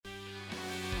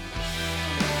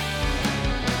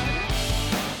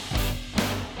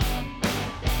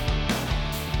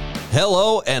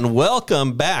Hello and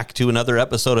welcome back to another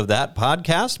episode of That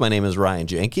Podcast. My name is Ryan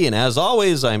Janke, and as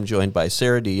always, I'm joined by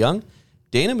Sarah DeYoung,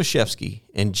 Dana Mashevsky,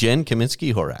 and Jen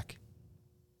Kaminsky-Horak.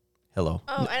 Hello.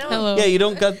 Oh, I don't. Hello. Yeah, you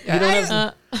don't have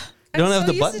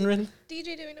the button ready?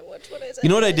 DJ doing it. What is it? You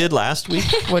know what I did last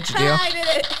week? What'd you do? I did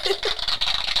it.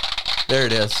 There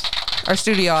it is. Our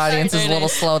studio audience is a little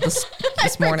slow this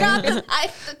morning.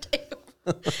 I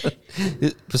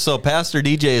So Pastor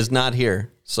DJ is not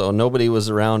here, so nobody was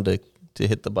around to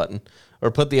hit the button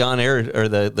or put the on air or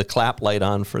the clap light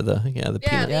on for the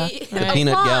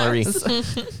peanut gallery.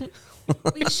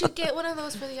 We should get one of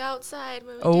those for the outside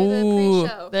when we Oh, do the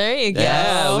pre-show. there you go.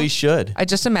 Yeah, we should. I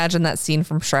just imagine that scene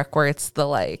from Shrek where it's the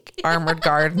armored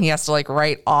guard and he has to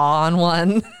write awe on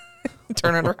one,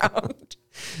 turn it around.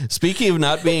 Speaking of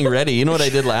not being ready, you know what I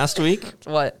did last week?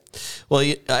 What?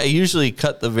 Well, I usually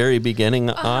cut the very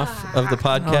beginning off of the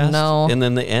podcast and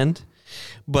then the end.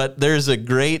 But there's a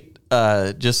great,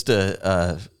 just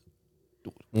a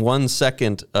 1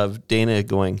 second of Dana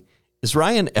going, "Is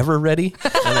Ryan ever ready?"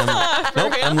 And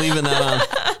I'm leaving that on.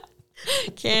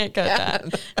 Can't cut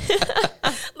that.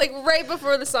 Right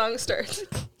before the song starts.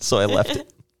 So I left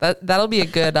it. That'll be a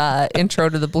good intro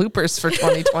to the bloopers for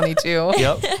 2022.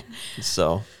 Yep.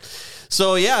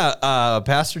 So yeah,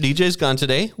 Pastor DJ's gone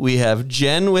today. We have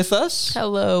Jen with us.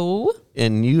 Hello.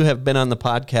 And you have been on the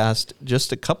podcast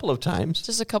just a couple of times.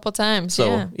 Just a couple times.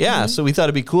 So so we thought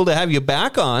it'd be cool to have you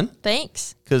back on.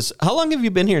 Thanks. Because how long have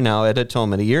you been here now at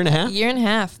Atonement? A year and a half? A year and a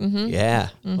half. Mm-hmm. Yeah.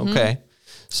 Mm-hmm. Okay.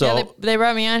 So they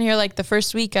brought me on here the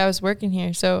first week I was working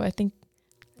here. So I think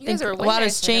a lot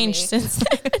has changed since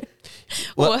then.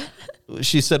 What?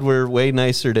 She said we're way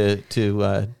nicer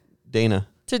to Dana.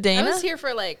 To Dana? I was here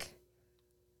for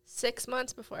 6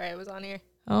 months before I was on here.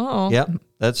 Oh. Yep,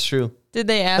 that's true. Did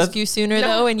they ask you sooner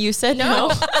though and you said no?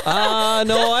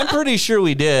 No, I'm pretty sure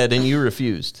we did and you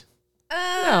refused.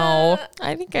 No.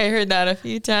 I think I heard that a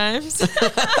few times.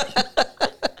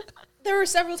 There were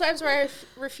several times where I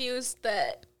refused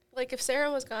that. If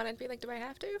Sarah was gone, I'd be like, do I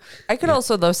have to? I could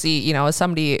also, though, see, as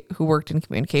somebody who worked in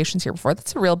communications here before,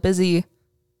 that's a real busy,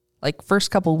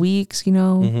 first couple weeks,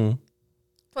 Mm-hmm.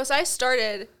 Plus, I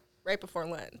started right before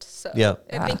Lent. So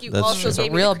I think you that's also true.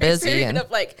 gave me Real the grace busy period and of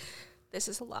this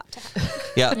is a lot to happen.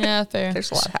 Yeah. Yeah, fair.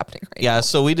 There's a lot happening right now. Yeah,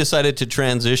 so we decided to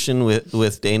transition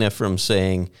with Dana from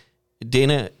saying,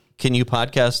 "Dana, can you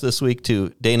podcast this week?"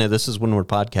 to "Dana, this is when we're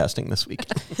podcasting this week."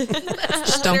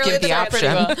 Just don't give the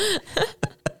option.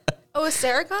 Oh, is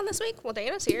Sarah gone this week? Well,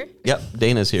 Dana's here. Yep,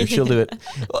 Dana's here. She'll do it.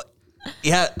 Well,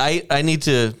 yeah, I need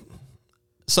to.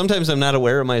 Sometimes I'm not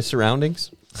aware of my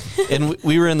surroundings. And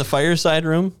we were in the fireside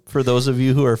room, for those of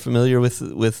you who are familiar with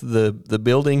the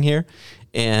building here.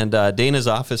 And Dana's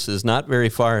office is not very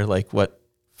far,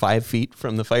 5 feet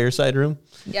from the fireside room.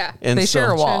 Yeah. And they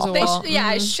share a wall.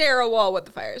 I share a wall with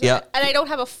the fireside. Yeah. And I don't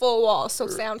have a full wall, so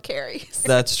sound carries.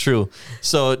 That's true.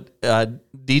 So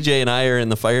DJ and I are in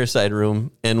the fireside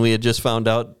room, and we had just found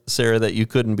out, Sarah, that you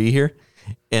couldn't be here.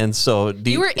 And so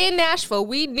you were in Nashville.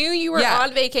 We knew you were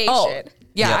on vacation. Oh.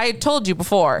 Yeah, I told you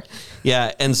before.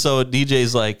 Yeah, and so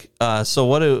DJ's like, so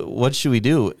what should we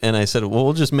do? And I said, well,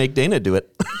 we'll just make Dana do it.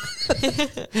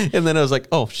 And then I was like,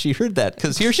 oh, she heard that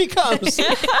because here she comes.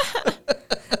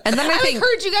 And then I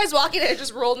heard you guys walking, and I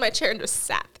just rolled my chair and just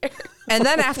sat there. And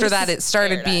then after that, it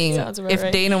started being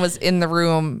if Dana was in the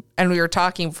room and we were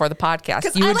talking before the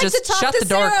podcast, you would just shut the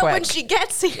door quick when she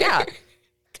gets here. Yeah.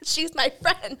 She's my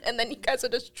friend, and then you guys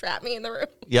would just trap me in the room.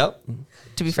 Yep.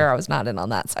 To be fair, I was not in on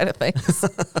that side of things.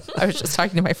 I was just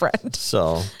talking to my friend.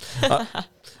 So,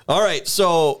 all right.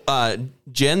 So,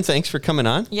 Jen, thanks for coming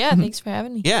on. Yeah, thanks for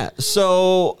having me. Yeah.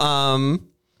 So,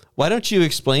 why don't you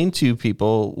explain to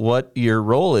people what your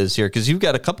role is here? Because you've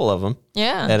got a couple of them.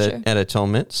 Yeah, at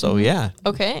Atonement. So, yeah.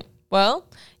 Okay. Well,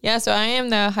 yeah. So I am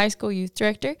the high school youth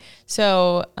director.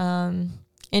 So,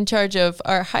 in charge of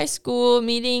our high school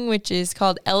meeting, which is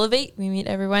called Elevate. We meet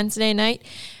every Wednesday night.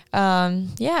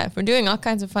 We're doing all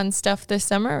kinds of fun stuff this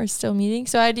summer. We're still meeting,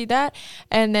 so I do that.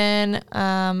 And then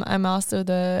I'm also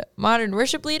the modern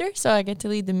worship leader, so I get to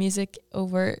lead the music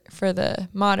over for the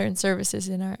modern services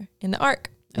in the ARC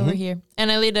over here.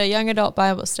 And I lead a young adult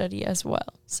Bible study as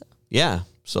well. So yeah,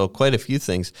 so quite a few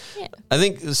things. Yeah. I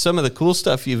think some of the cool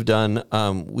stuff you've done,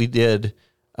 we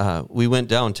went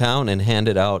downtown and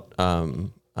handed out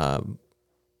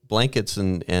blankets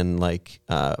and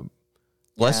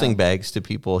blessing bags to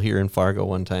people here in Fargo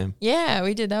one time. Yeah,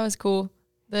 we did. That was cool.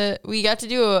 We got to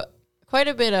do quite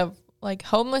a bit of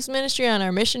homeless ministry on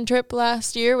our mission trip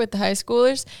last year with the high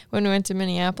schoolers when we went to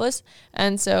Minneapolis.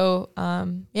 And so,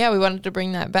 we wanted to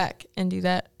bring that back and do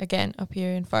that again up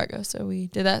here in Fargo. So we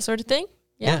did that sort of thing.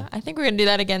 Yeah. I think we're going to do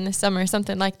that again this summer,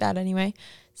 something like that anyway.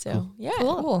 So, yeah.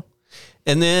 Cool.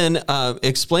 And then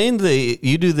explain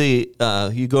you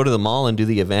go to the mall and do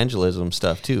the evangelism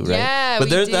stuff too, right? Yeah, but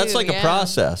we that's do, like a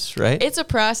process, right? It's a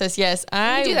process, yes.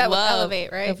 I do that with love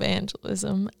Elevate, right?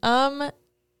 evangelism.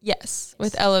 Yes,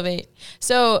 with Elevate.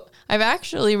 So I've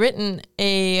actually written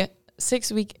a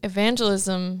 6-week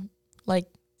evangelism like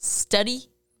study,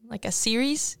 like a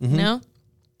series, you know?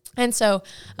 And so,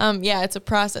 it's a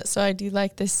process. So I do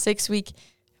like this 6-week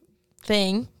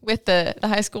thing with the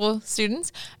high school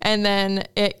students, and then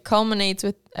it culminates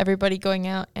with everybody going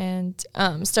out and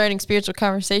starting spiritual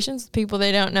conversations with people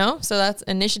they don't know. So that's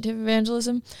initiative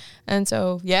evangelism. And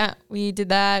so we did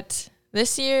that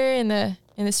this year in the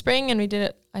spring, and we did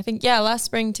it I think last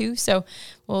spring too. So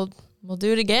we'll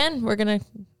do it again. We're gonna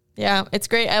it's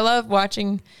great. I love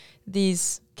watching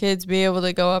these kids be able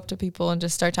to go up to people and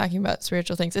just start talking about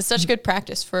spiritual things. It's such good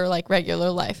practice for like regular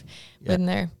life when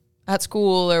they're at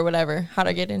school or whatever, how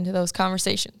to get into those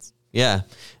conversations. Yeah.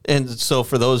 And so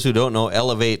for those who don't know,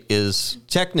 Elevate is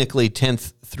technically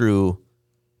 10th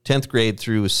grade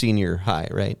through senior high,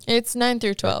 right? It's 9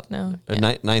 through 12 now.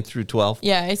 9 through 12?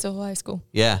 Yeah, Acehoe High School.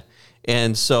 Yeah.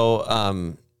 And so,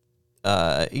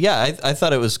 I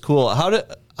thought it was cool. How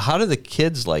do the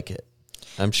kids like it?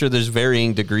 I'm sure there's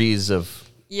varying degrees of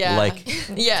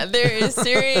there is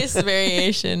serious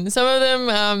variation. Some of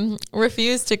them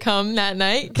refuse to come that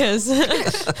night because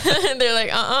they're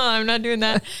like, I'm not doing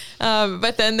that.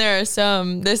 But then there are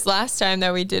some, this last time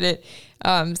that we did it,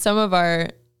 some of our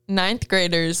 9th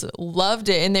graders loved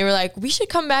it, and they were like, we should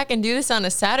come back and do this on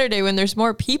a Saturday when there's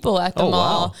more people at the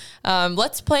mall. Wow.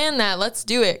 Let's plan that. Let's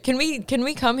do it. Can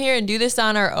we come here and do this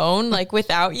on our own, like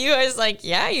without you? I was like,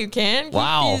 yeah, you can.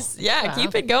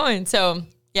 Keep it going. So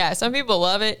some people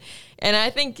love it. And I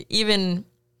think even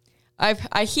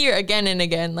I hear again and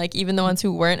again, like even the ones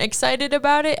who weren't excited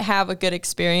about it have a good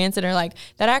experience and are like,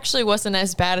 that actually wasn't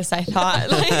as bad as I thought.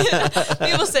 Like,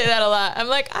 people say that a lot. I'm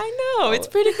like, I know, it's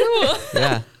pretty cool.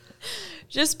 Yeah.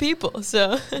 Just people.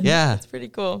 So yeah, it's pretty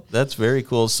cool. That's very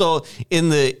cool. So in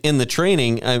the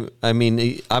training, I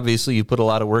mean, obviously you put a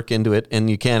lot of work into it, and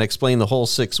you can't explain the whole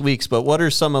 6 weeks. But what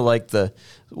are some of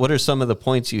the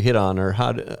points you hit on, or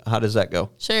how does that go?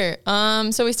 Sure.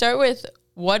 So we start with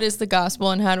what is the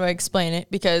gospel and how do I explain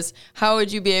it? Because how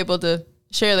would you be able to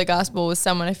share the gospel with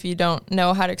someone if you don't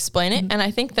know how to explain it? And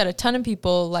I think that a ton of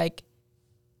people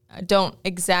don't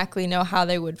exactly know how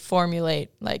they would formulate,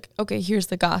 like, okay, here's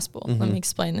the gospel. Let me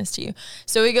explain this to you.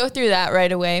 So we go through that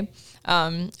right away.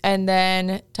 And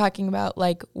then talking about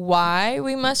like why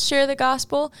we must share the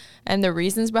gospel and the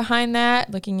reasons behind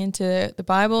that, looking into the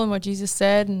Bible and what Jesus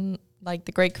said and like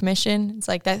the Great Commission. It's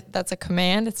like that's a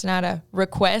command. It's not a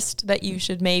request that you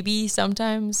should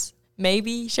sometimes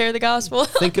share the gospel.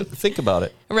 Think about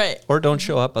it. Right. Or don't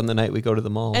show up on the night we go to the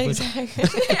mall. Exactly.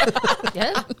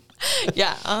 Yeah.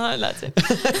 Yeah, that's it.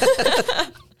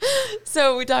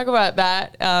 So we talk about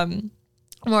that,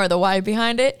 more of the why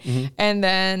behind it. And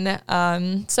then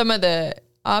some of the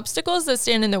obstacles that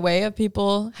stand in the way of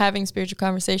people having spiritual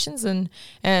conversations and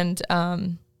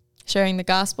sharing the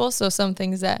gospel. So some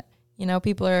things that,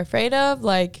 people are afraid of,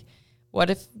 like,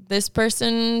 what if this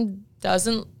person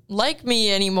doesn't like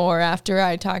me anymore after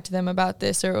I talk to them about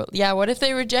this? Or what if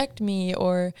they reject me?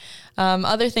 Or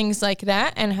other things like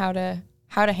that, and how to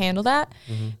handle that.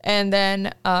 And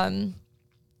then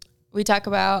we talk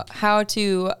about how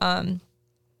to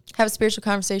have spiritual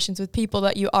conversations with people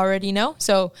that you already know.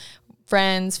 So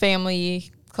friends, family,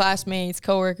 classmates,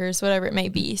 coworkers, whatever it may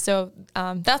be. So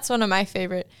that's one of my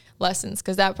favorite lessons,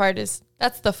 because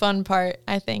that's the fun part,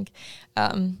 I think.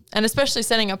 And especially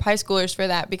setting up high schoolers for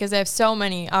that, because they have so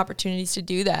many opportunities to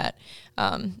do that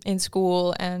in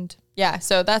school. And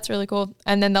so that's really cool.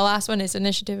 And then the last one is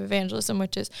initiative evangelism,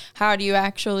 which is how do you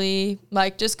actually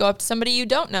just go up to somebody you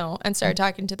don't know and start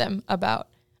talking to them about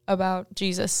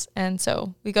Jesus. And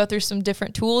so we go through some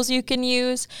different tools you can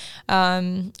use,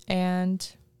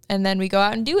 and then we go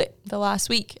out and do it the last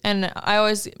week. And I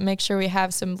always make sure we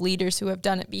have some leaders who have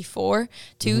done it before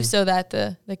too, so that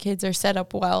the kids are set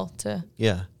up well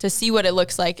to see what it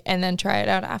looks like and then try it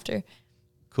out after.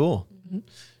 Cool.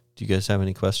 Do you guys have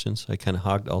any questions? I kind of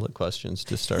hogged all the questions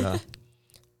to start off.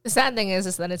 The sad thing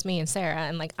is that it's me and Sarah,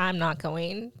 and I'm not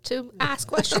going to ask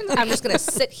questions. I'm just going to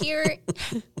sit here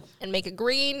and make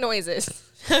green noises.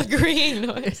 Green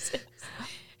noises.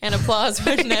 And applause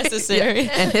when necessary.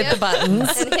 And hit the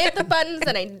buttons.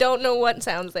 And I don't know what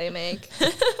sounds they make.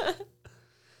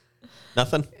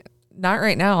 Nothing? Not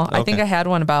right now. Okay. I think I had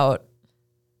one about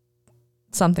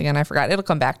something and I forgot. It'll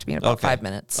come back to me in about Okay. 5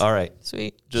 minutes. All right.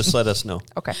 Sweet. Just let us know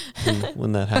Okay.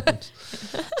 when that happens.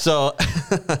 So,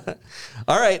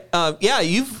 all right. Yeah,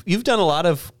 you've done a lot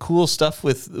of cool stuff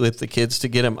with the kids to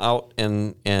get them out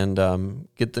and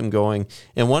get them going.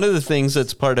 And one of the things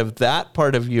that's part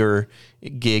of your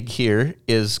gig here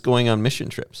is going on mission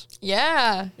trips.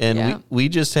 Yeah. And yeah. we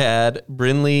just had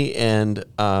Brinley and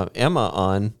Emma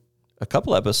on a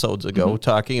couple episodes ago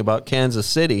talking about Kansas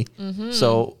City.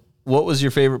 So what was your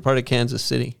favorite part of Kansas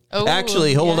City? Oh,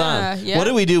 Actually, hold yeah, on. yeah. What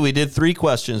did we do? We did 3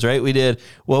 questions, right? We did,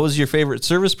 what was your favorite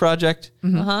service project?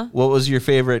 Uh-huh. What was your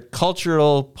favorite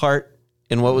cultural part?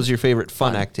 And what was your favorite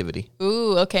fun activity?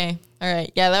 Ooh, okay. All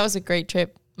right. Yeah, that was a great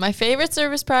trip. My favorite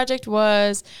service project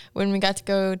was when we got to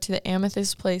go to the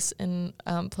Amethyst place and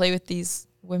play with these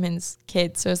women's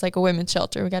kids. So it was like a women's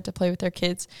shelter. We got to play with their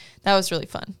kids. That was really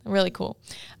fun. Really cool.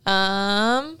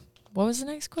 What was the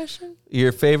next question?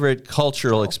 Your favorite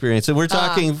cultural experience. And we're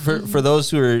talking for those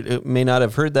who may not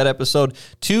have heard that episode,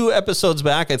 2 episodes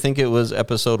back, I think it was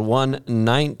episode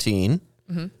 119.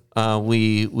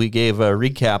 We gave a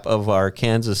recap of our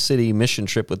Kansas City mission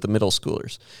trip with the middle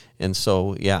schoolers. And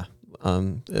so, yeah,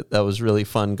 that was really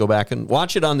fun. Go back and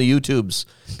watch it on the YouTubes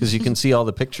because you can see all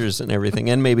the pictures and everything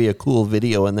and maybe a cool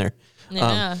video in there.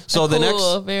 Yeah. So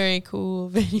the very cool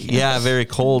video. Yeah, very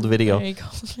cold video. Very cool.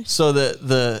 So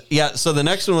so the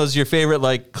next one was your favorite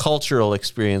like cultural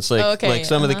experience, like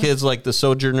some of the kids like the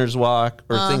Sojourners Walk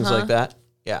or things like that.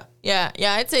 Yeah.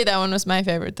 Yeah, I'd say that one was my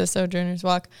favorite, the Sojourners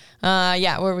Walk.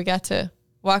 Where we got to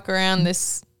walk around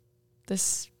this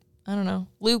I don't know,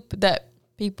 loop that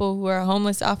people who are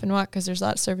homeless often walk because there's a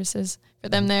lot of services for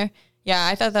them there. Yeah,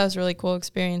 I thought that was a really cool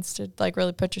experience to like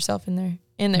really put yourself in their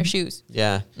shoes.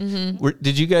 Yeah.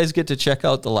 Did you guys get to check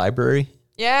out the library?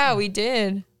 Yeah, we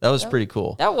did. That was pretty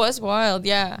cool. That was wild.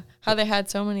 Yeah, how they had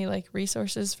so many like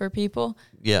resources for people.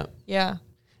 Yeah. Yeah.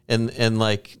 And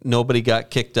like nobody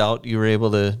got kicked out. You were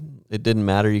able to. It didn't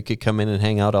matter. You could come in and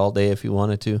hang out all day if you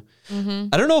wanted to.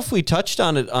 I don't know if we touched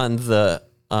on it on the.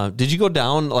 Did you go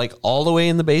down like all the way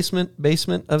in the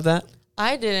basement of that?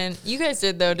 I didn't. You guys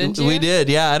did though, didn't you? We did.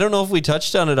 Yeah. I don't know if we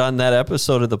touched on it on that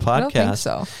episode of the podcast. I don't think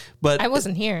so. But I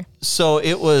wasn't here. So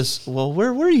it was. Well,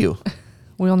 where were you?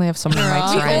 We only have so many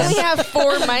mics, We Ryan. only have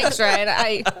 4 mics,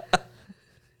 right?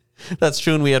 That's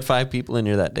true, and we had 5 people in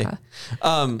here that day.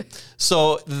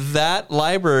 So that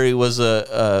library was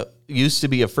used to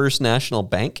be a First National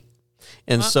Bank,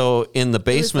 and so in the Is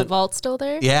the basement, vault still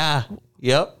there? yeah,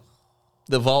 yep,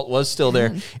 the vault was still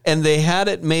there, and they had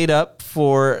it made up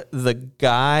for the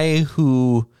guy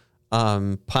who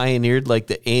pioneered like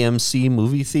the AMC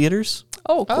movie theaters.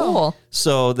 Oh, cool.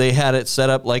 So they had it set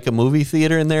up like a movie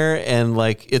theater in there, and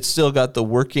like it's still got the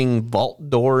working vault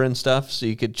door and stuff, so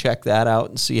you could check that out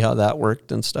and see how that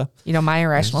worked and stuff. You know, my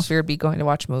irrational fear would be going to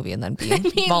watch a movie and then being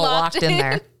Being locked in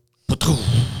there.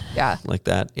 Yeah. Like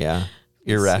that, yeah,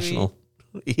 irrational.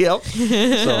 Yep.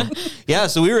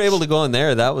 So we were able to go in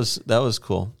there. That was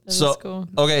cool. That is cool.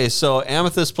 Okay, so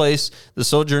Amethyst Place, the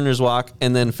Sojourners Walk,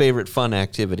 and then favorite fun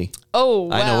activity.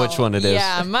 Oh, I know which one it is.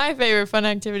 Yeah, my favorite fun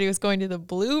activity was going to the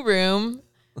Blue Room,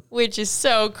 which is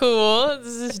so cool.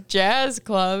 This is jazz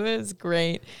club. It's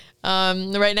great.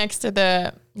 Right next to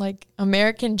the like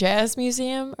American Jazz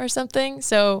Museum or something.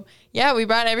 So yeah, we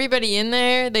brought everybody in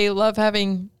there. They love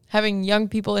having young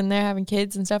people in there, having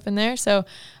kids and stuff in there. So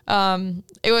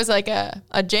it was like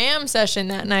a jam session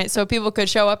that night. So people could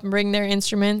show up and bring their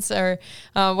instruments or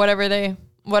whatever their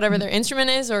instrument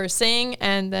is or sing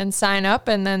and then sign up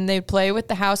and then they'd play with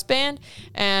the house band.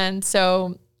 And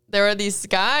so there were these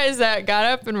guys that got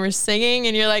up and were singing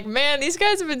and you're like, man, these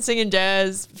guys have been singing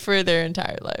jazz for their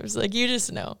entire lives. Like you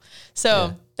just know.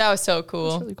 So that was so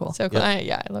cool. That's really cool. So cool.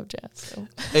 Yep. I love jazz. So.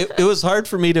 It was hard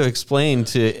for me to explain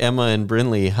to Emma and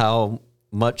Brinley how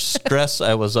much stress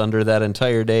I was under that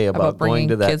entire day about going bringing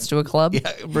to that kids to a club.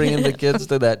 Yeah, bringing the kids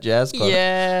to that jazz club.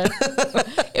 Yeah.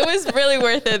 It was really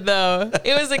worth it though.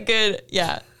 It was a good,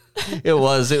 It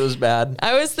was bad.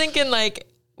 I was thinking like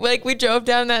we drove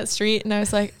down that street and I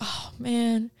was like, oh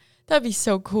man, that'd be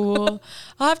so cool.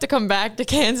 I'll have to come back to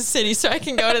Kansas City so I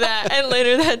can go to that. And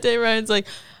later that day, Ryan's like,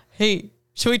 hey,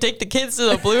 should we take the kids to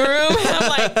the Blue Room? And I'm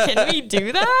like, can we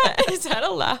do that? Is that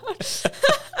allowed?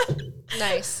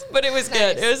 Nice. But it was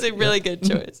good. It was a really good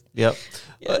choice. Yep.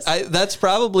 Yes. That's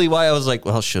probably why I was like,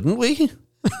 well, shouldn't we? Can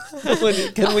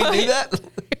we do that?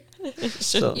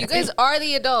 So, You guys are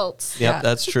the adults. yep, Yeah.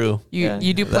 that's true.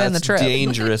 You do plan the That's trip.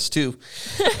 dangerous too.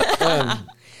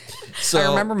 So I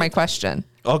remember my question.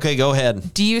 Okay, go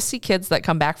ahead. Do you see kids that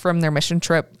come back from their mission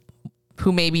trip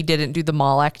who maybe didn't do the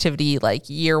mall activity like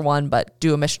year 1, but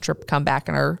do a mission trip, come back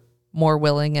and are more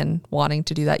willing and wanting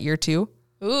to do that year 2?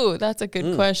 Ooh, that's a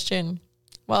good question.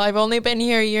 Well, I've only been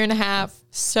here a year and a half,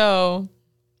 so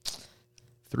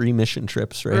 3 mission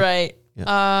trips, right? right. Yeah.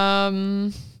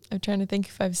 I'm trying to think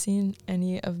if I've seen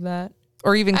any of that.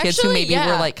 Or even kids who Actually, maybe yeah.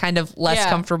 were like kind of less Yeah.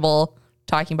 comfortable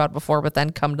talking about it before, but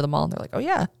then come to the mall and they're like, oh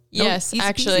yeah. No, Yes, easy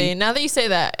actually, peasy. now that you say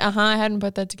that, I hadn't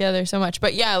put that together so much.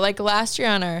 But yeah, like last year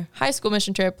on our high school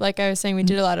mission trip, like I was saying, we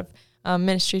did a lot of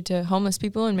ministry to homeless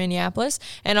people in Minneapolis.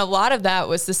 And a lot of that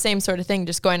was the same sort of thing,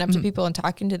 just going up to people and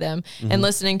talking to them and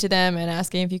listening to them and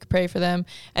asking if you could pray for them.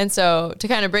 And so to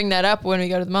kind of bring that up when we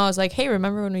go to the mall, I was like, hey,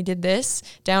 remember when we did this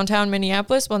downtown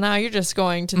Minneapolis? Well, now you're just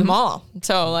going to the mall.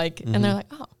 So like, and they're like,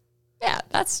 oh, yeah,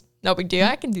 that's no big deal.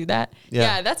 I can do that. Yeah.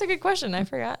 Yeah, that's a good question. I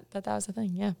forgot that was a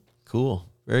thing. Yeah. Cool.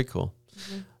 Very cool.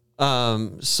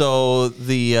 So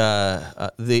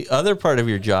the other part of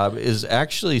your job is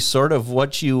actually sort of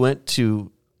what you went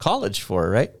to college for,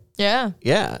 right? Yeah,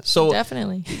 Yeah. So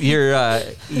definitely.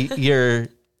 your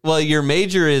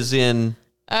major is in,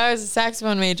 I was a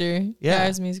saxophone major. Yeah. I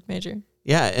was a music major.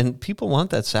 yeah, and people want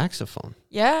that saxophone.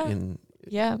 Yeah. And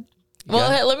Yeah. Well,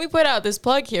 got- hey, let me put out this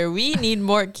plug here. We need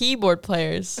more keyboard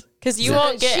players because you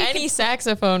won't get any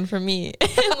saxophone from me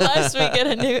unless we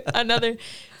get another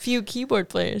few keyboard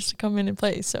players to come in and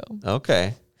play. So,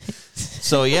 okay.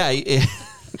 So yeah,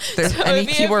 There's So any if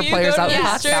you keyboard go players to out the there.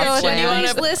 church podcast and land. you wanna-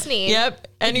 Who's listening? yep.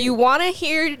 And you want to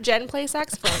hear Jen play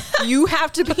saxophone, you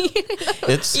have to be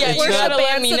it's Yeah, it's you not gotta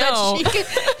let me know.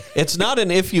 it's not an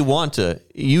if you want to,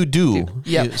 you do.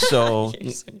 Yep. So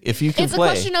if you can It's a play,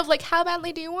 question of like, how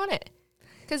badly do you want it?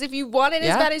 Because if you want it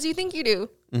Yeah. as bad as you think you do,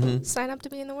 sign up to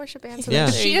be in the worship band. So Yeah.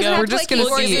 that There she you doesn't go. have We're to just play gonna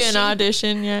We'll keyboard. give you She- an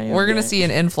audition. Yeah. We're gonna see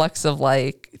an influx of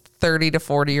like 30 to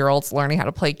 40-year-olds learning how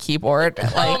to play keyboard.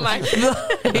 At, like, Oh my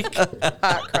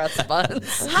hot cross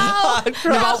buns.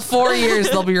 In about 4 years,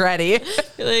 they'll be ready.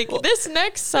 Like this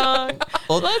next song,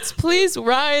 Well- let's please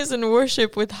rise and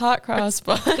worship with hot cross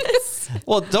buns.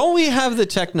 well, don't we have the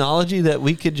technology that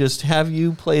we could just have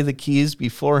you play the keys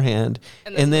beforehand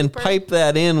and then looper? pipe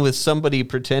that in with somebody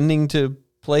pretending to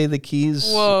play the keys?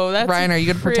 Whoa, that's Ryan, are you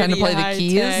gonna pretend to pretty play the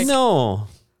keys? high-tech. No.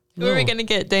 Who are we gonna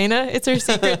get? Dana? It's her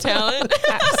secret talent.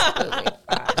 Absolutely.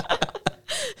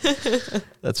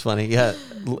 That's funny. Yeah,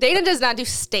 Dana does not do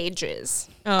stages.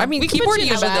 I mean, We can put keyboard you in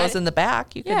the usually back. goes in the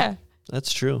back. You can, Yeah.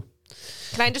 that's true.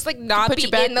 Can I just like not Put be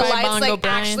you back in the by lights, Bongo like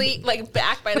Brian. actually like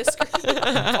back by the screen?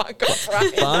 Bongo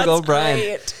Brian. Bongo That's Brian.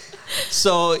 great.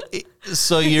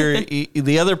 So your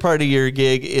the other part of your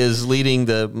gig is leading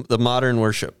the modern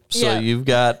worship. So Yeah. you've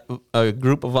got a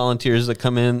group of volunteers that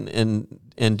come in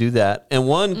and do that. And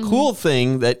one Mm-hmm. cool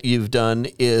thing that you've done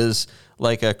is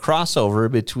like a crossover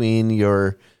between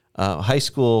your high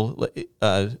school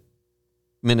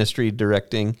ministry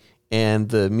directing and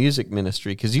the music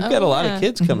ministry, because you've got a lot yeah. of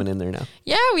kids coming in there now.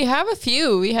 Yeah, we have a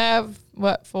few. We have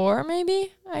what, 4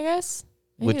 maybe? I guess.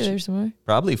 Maybe Which- there's more.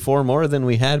 Probably 4 more than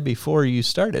we had before you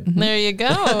started. There you go.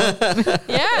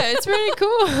 Yeah, it's pretty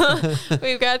cool.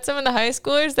 We've got some of the high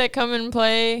schoolers that come and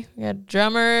play. We got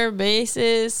drummer,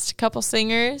 bassist, a couple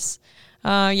singers.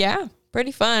 Yeah,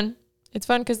 pretty fun. It's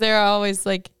fun because they're always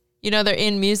like, they're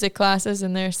in music classes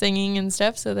and they're singing and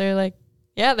stuff. So they're like,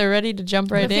 yeah, they're ready to jump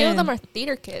right A few in. of them are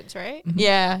theater kids, right?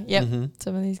 Yeah, yep. Mm-hmm.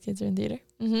 Some of these kids are in theater.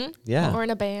 Mm-hmm. Yeah, Or in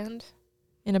a band.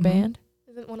 In a band.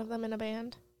 Isn't one of them in a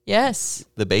band? Yes.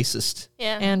 the bassist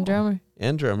Yeah. And drummer.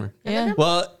 and drummer. Yeah.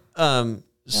 Well, All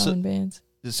so, in bands.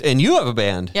 and you have a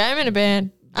band. Yeah, I'm in a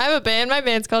band. I have a band. My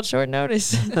band's called Short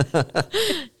Notice.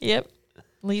 Yep.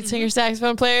 Lead singer,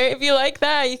 saxophone player. If you like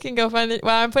that, you can go find it.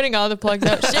 Wow, I'm putting all the plugs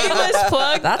out. Shameless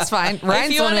plug. That's fine.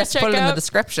 Ryan's you the one wanna who has to check put it in the out-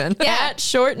 description. Yeah. At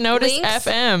Short Notice Links.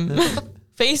 FM.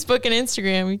 Facebook and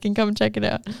Instagram. You can come check it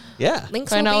out. Yeah.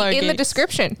 Links Find all will our be in the gigs.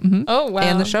 description. Oh, wow.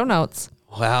 And the show notes.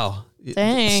 Wow.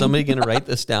 Dang. Somebody gonna write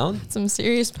this down? Some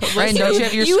serious Ryan, publicity. don't you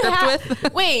have your script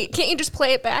with? Wait, can't you just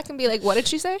play it back and be like, what did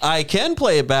she say? I can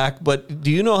play it back, but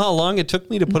do you know how long it took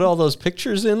me to put all those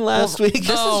pictures in last week? This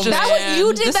Oh, is just man. That was, you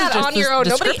did This is that just on the your own.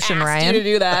 Nobody asked description, Ryan. you to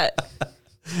do that.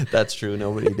 That's true.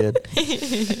 Nobody did.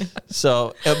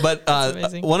 So, but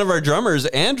amazing. one of our drummers,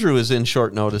 Andrew, is in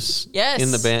Short Notice. Yes.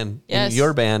 In the band. Yes. In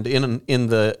your band, in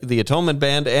the Atonement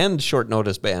band and Short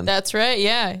Notice band. That's right.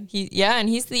 Yeah. And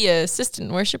he's the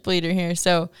assistant worship leader here.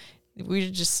 So we're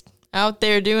just out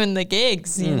there doing the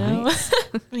gigs, you know,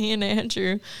 me and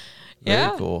Andrew. Very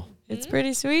Yeah. cool. It's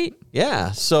pretty sweet.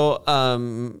 Yeah. So,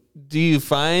 do you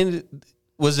find,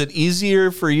 was it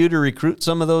easier for you to recruit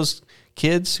some of those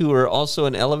kids who are also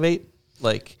in Elevate?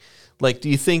 Like, do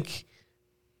you think,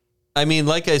 I mean,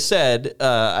 like I said,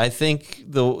 I think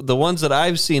the ones that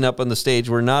I've seen up on the stage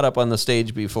were not up on the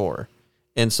stage before.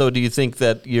 And so do you think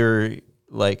that your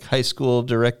like high school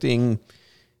directing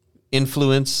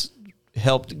influence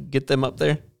helped get them up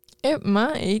there? It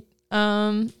might.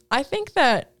 I think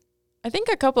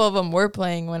a couple of them were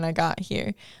playing when I got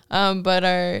here. But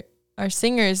our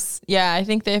singers, yeah, I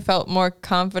think they felt more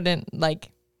confident, like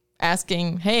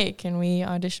asking, "Hey, can we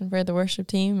audition for the worship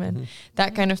team?" and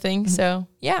that kind of thing. So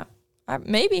yeah,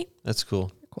 maybe. That's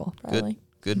cool. Cool. Probably.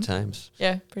 Good times.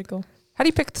 Yeah, pretty cool. How do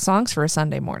you pick the songs for a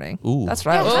Sunday morning? Ooh. That's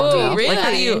what I was Oh, thinking. really? Like,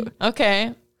 how do you?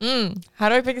 Okay. How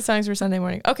do I pick the songs for Sunday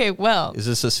morning? Okay, well, Is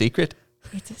this a secret?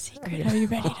 it's a secret. Are you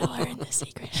ready to learn the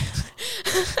secret?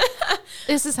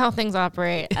 This is how things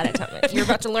operate at Atonement. You're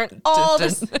about to learn all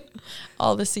this.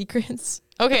 All the secrets.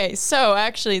 Okay, so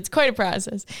actually, it's quite a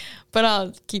process, but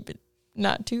I'll keep it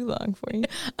not too long for you.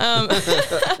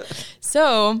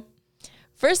 So,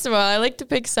 first of all, I like to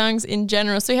pick songs in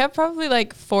general. So we have probably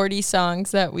like 40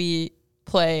 songs that we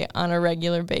play on a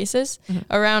regular basis,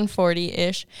 around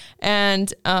 40-ish.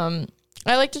 And I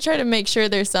like to try to make sure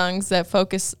they're songs that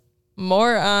focus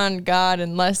more on God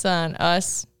and less on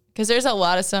us. Because there's a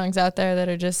lot of songs out there that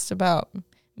are just about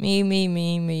me, me,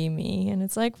 me, me, me. And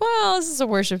it's like, well, this is a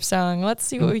worship song. Let's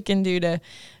see what we can do to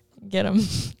get them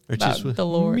about just the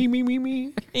Lord.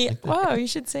 Me. Yeah. Wow, you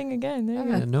should sing again. There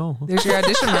you go. No. There's your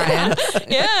audition, Ryan.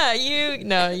 Yeah, you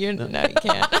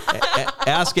can't.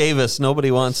 Ask Avis. Nobody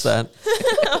wants that.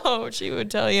 Oh, she would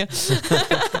tell you.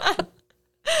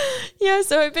 Yeah,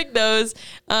 so I picked those.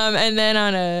 And then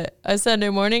on a Sunday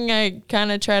morning, I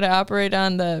kind of try to operate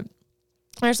on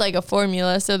there's like a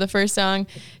formula. So the first song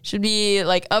should be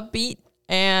like upbeat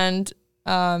and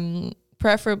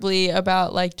preferably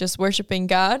about like just worshiping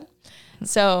God.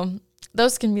 So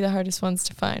those can be the hardest ones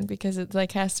to find because it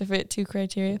like has to fit 2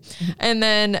 criteria. And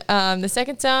then the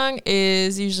second song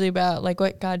is usually about like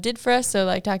what God did for us. So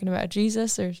like talking about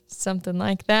Jesus or something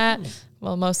like that.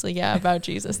 Well, mostly, yeah, about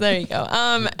Jesus. There you go.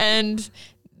 And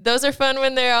those are fun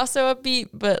when they're also upbeat,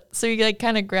 but so you like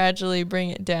kind of gradually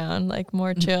bring it down, like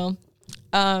more chill.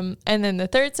 And then the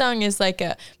third song is like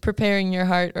preparing your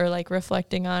heart or like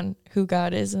reflecting on who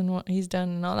God is and what he's done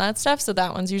and all that stuff. So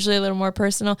that one's usually a little more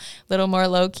personal, a little more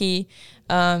low key.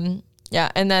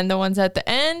 Yeah. And then the ones at the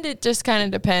end, it just kind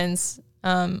of depends.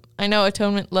 I know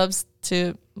Atonement loves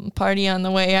to party on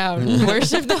the way out and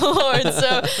worship the Lord.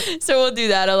 So we'll do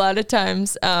that a lot of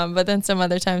times. But then some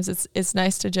other times it's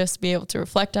nice to just be able to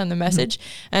reflect on the message.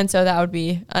 And so that would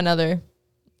be another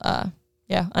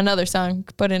song,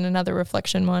 put in another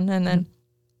reflection one, and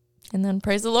then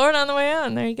praise the Lord on the way out.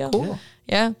 And there you go. Cool.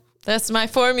 Yeah, that's my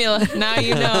formula. Now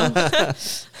you know.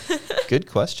 Good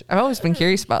question. I've always been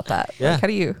curious about that. Yeah. Like, how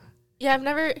do you? Yeah, I've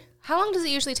never. How long does it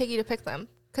usually take you to pick them?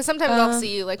 Because sometimes I'll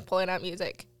see you like pulling out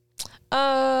music.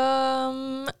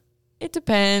 It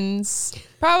depends.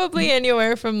 Probably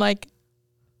anywhere from like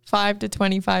 5 to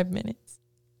 25 minutes.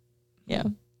 Yeah,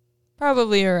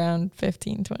 probably around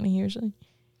 15, 20 usually.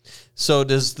 So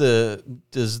does the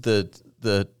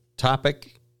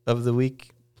topic of the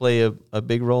week play a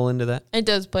big role into that? It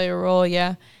does play a role,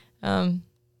 yeah. You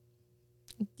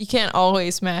can't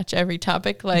always match every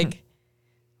topic. Like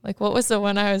what was the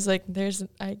one I was like,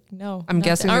 I'm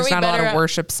guessing there's not a lot of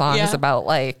worship songs about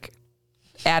like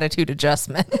attitude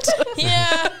adjustment.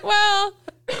 Yeah, well,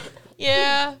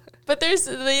 yeah. But there's,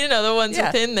 the ones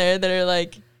within there that are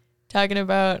like talking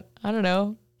about, I don't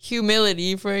know,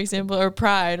 humility, for example, or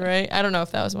pride, right? I don't know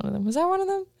if that was one of them. Was that one of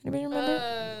them? Anybody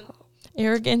remember?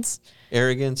 Arrogance.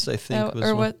 Arrogance, I think, was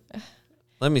or one. what?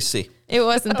 Let me see. It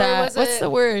wasn't that. was What's it- the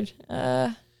word?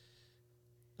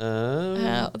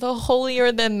 The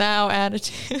holier than thou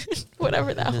attitude,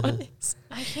 whatever that one is.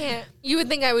 I can't. You would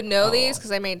think I would know these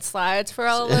because I made slides for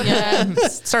all of them. Yeah.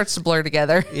 Starts to blur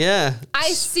together. Yeah. I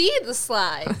see the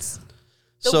slides.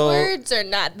 The So- words are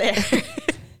not there.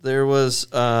 There was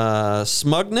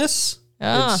smugness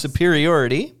Ah. and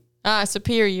superiority.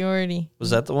 Superiority.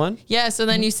 Was that the one? Yeah, so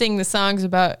then you sing the songs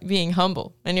about being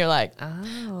humble, and you're like,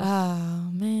 oh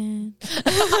man,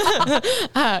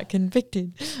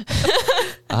 convicted.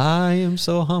 I am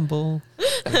so humble.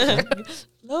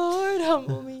 Lord,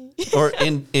 humble me. Or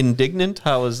indignant.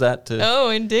 How was that to? Oh,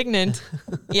 indignant.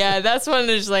 Yeah, that's one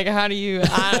that's like, how do you,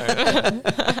 I don't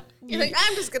know. You're like,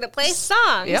 I'm just going to play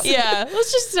songs. Yep. Yeah,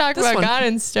 let's just talk about one. God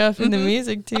and stuff in the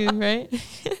music too, right?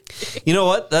 You know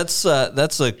what? That's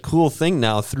a cool thing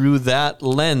now through that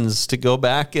lens to go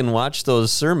back and watch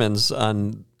those sermons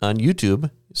on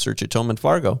YouTube. Search Atonement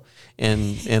Fargo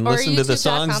and Or listen to the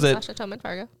songs that. Atonement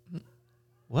Fargo.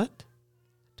 What?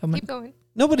 Keep going.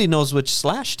 Nobody knows which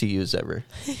slash to use ever.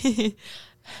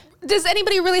 Does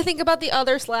anybody really think about the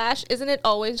other slash? Isn't it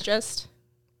always just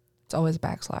It's always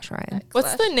 /Ryan.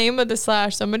 What's the name of the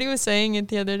slash? Somebody was saying it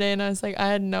the other day, and I was like, I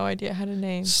had no idea how to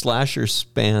name. Slash or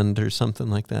spanned or something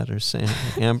like that, or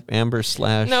amber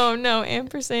slash. No,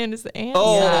 ampersand is the and.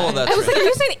 Oh, Yeah. that's I was right. like, are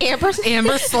you saying ampersand?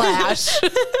 Amber slash.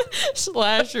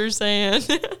 Slash or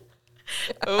sand.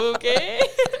 Okay.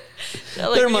 Like There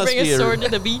when you must bring be a a- sword to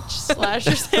the beach. Slash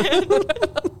or sand.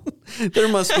 There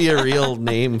must be a real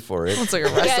name for it. It's like a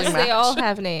wrestling Yes, match. they all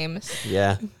have names.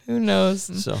 Yeah. Who knows?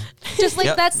 So Just like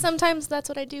Yep. sometimes that's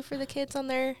what I do for the kids on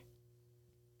their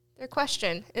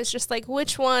question. It's just like,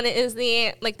 which one is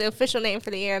the official name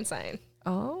for the and sign?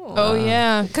 Oh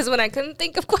yeah. Because when I couldn't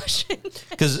think of questions.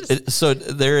 so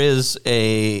there is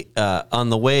a on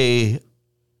the way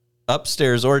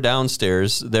upstairs or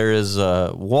downstairs, there is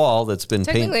a wall that's been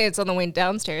painted. Technically, it's on the way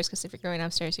downstairs because if you're going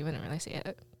upstairs, you wouldn't really see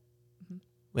it.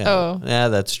 Yeah,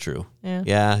 that's true. Yeah.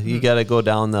 Yeah, you got to go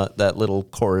down that little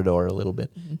corridor a little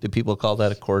bit. Do people call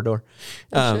that a corridor?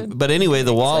 But anyway,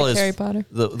 the wall like is Harry Potter.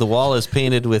 the wall is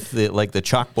painted with the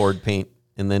chalkboard paint,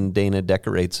 and then Dana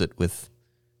decorates it with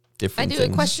I different do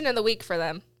things. a question of the week for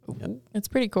them. It's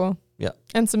pretty cool. Yeah.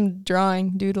 And some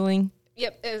doodling.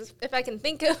 Yep, if I can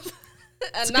think of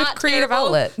a It's a not good creative terrible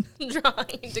outlet.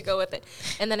 drawing to go with it,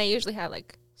 and then I usually have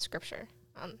scripture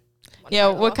on. Yeah,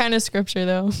 what kind of scripture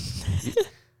though?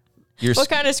 Your What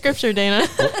kind of scripture, Dana?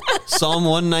 Psalm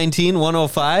 119,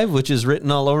 105, which is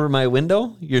written all over my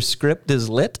window. Your script is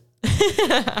lit.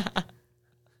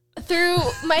 Through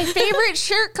my favorite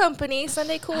shirt company,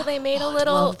 Sunday Cool, they made a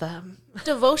little Love them.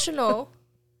 devotional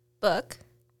book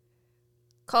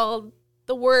called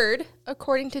The Word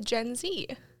According to Gen Z.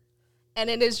 And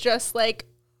it is just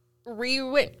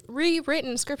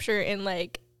rewritten scripture in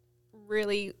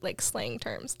really slang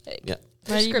terms. Yeah.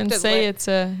 I'd even script is say lit.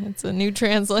 it's a new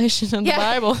translation of Yeah. the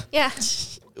Bible. Yeah.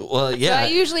 Well, So I yeah.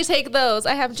 usually take those.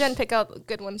 I have Jen pick out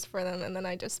good ones for them, and then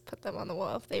I just put them on the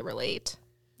wall if they relate.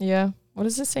 Yeah. What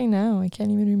does it say now? I can't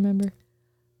even remember.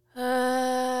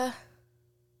 I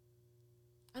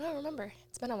don't remember.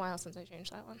 It's been a while since I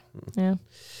changed that one. Yeah.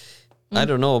 I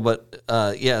don't know, but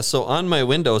yeah. So on my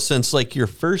window, since your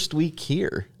first week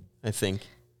here, I think.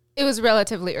 It was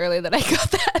relatively early that I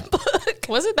got that book.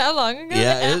 Was it that long ago?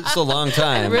 Yeah, it's a long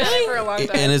time. Really? For a long time.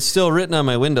 And it's still written on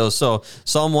my window. So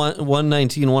Psalm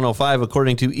 119, 105,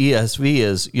 according to ESV,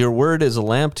 is your word is a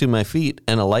lamp to my feet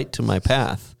and a light to my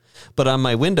path. But on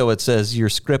my window, it says your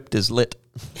script is lit.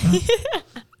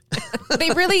 They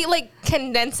really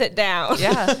condense it down.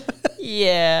 Yeah.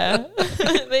 Yeah.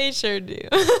 They sure do.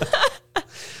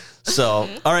 So,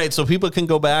 all right. So people can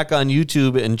go back on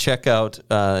YouTube and check out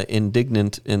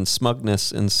Indignant and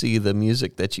Smugness and see the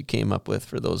music that you came up with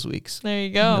for those weeks. There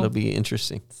you That'll go. be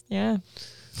interesting. Yeah.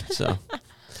 So,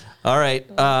 all right.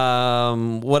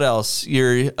 What else?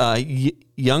 Your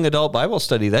young adult Bible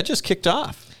study that just kicked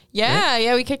off.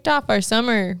 Yeah, we kicked off our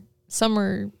summer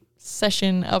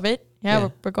session of it. Yeah.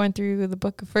 We're going through the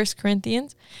book of 1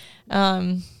 Corinthians.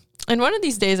 And one of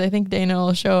these days, I think Dana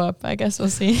will show up. I guess we'll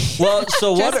see. Well,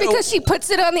 so Just because she puts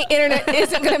it on the internet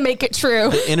isn't going to make it true.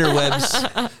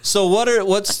 interwebs. So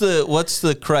what's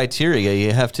the criteria?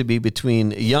 You have to be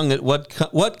between young.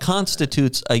 What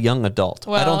constitutes a young adult?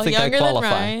 Well, I don't think I younger qualify.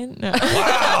 than Ryan. No.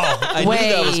 Wow, I knew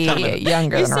that was Way coming.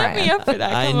 younger You than set me Ryan. up for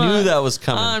that. I Come knew on. that was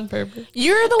coming. On purpose.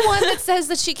 You're the one that says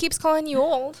that she keeps calling you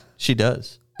old. She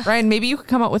does. Ryan, maybe you could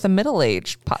come up with a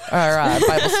middle-aged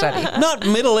Bible study. Not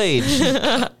middle aged.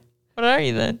 What are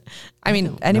you then? I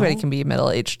mean, anybody can be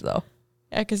middle-aged, though.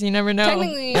 Yeah, because you never know.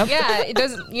 Technically, yeah, it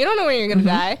doesn't. You don't know when you're going to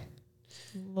die.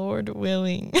 Lord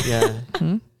willing. Yeah.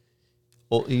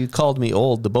 Well, you called me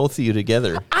old. The both of you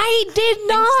together. I did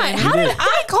not. How did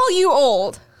I call you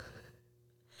old?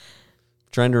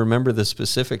 Trying to remember the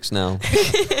specifics now.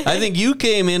 I think you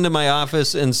came into my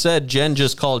office and said Jen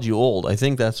just called you old. I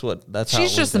think that's how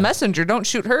She's it just went the down. messenger. Don't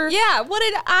shoot her. Yeah. What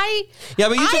did I? Yeah,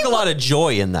 but you took a lot of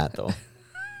joy in that, though.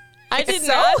 I did So?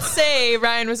 not say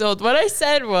Ryan was old. What I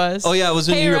said was, Oh yeah, it was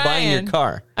when Hey, you were buying your Ryan.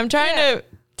 car. I'm trying to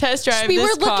test drive We were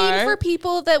this car. looking for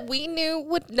people that we knew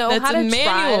would know That's how a to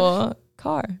manual drive.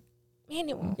 car.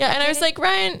 Manual. Yeah, and I was like,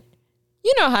 Ryan,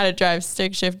 you know how to drive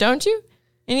stick shift, don't you?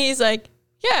 And he's like,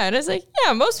 yeah. And I was like,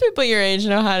 yeah, most people your age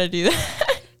know how to do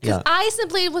that. Yeah. I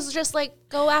simply was just like,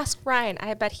 go ask Ryan.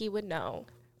 I bet he would know.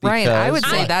 Ryan, I would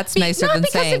Because- say that's nicer not than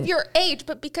because saying. of your age,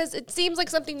 but because it seems like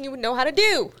something you would know how to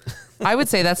do. I would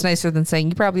say that's nicer than saying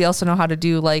you probably also know how to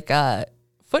do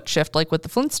foot shift, like what the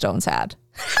Flintstones had.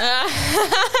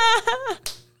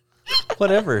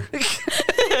 Whatever.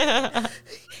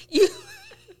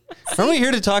 Are we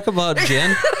here to talk about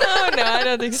Jen? Oh, no, I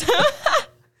don't think so.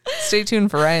 Stay tuned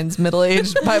for Ryan's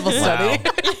middle-aged Bible study.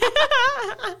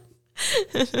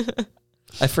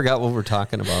 I forgot what we're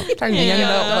talking about. Talking to young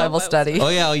adult Bible study. Oh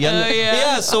yeah,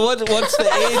 yeah. So what's the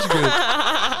age group?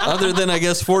 Other than I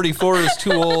guess 44 is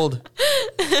too old.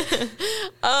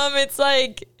 It's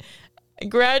like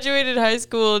graduated high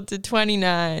school to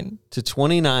 29. To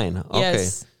 29. Okay.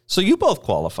 Yes. So you both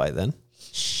qualify then.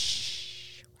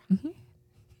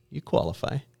 You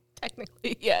qualify.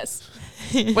 Technically, yes.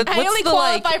 What's I only the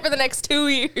qualify for the next 2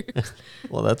 years.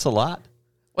 Well, that's a lot.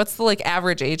 what's the like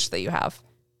average age that you have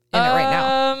in it right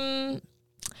now?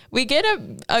 We get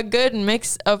a good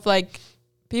mix of like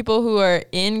people who are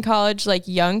in college, like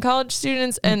young college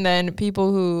students, and then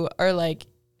people who are like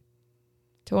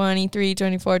 23,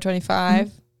 24,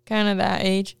 25, kind of that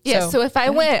age. Yeah, so if I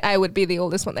went, I would be the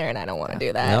oldest one there, and I don't want to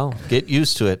do that. No, get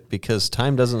used to it because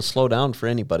time doesn't slow down for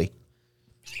anybody.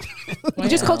 You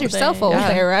just called yourself old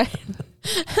there, right?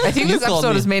 I think You this called episode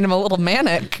me- has made him a little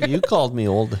manic. You called me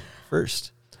old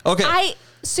first. Okay. I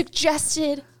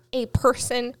suggested a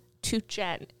person to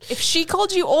Jen. If she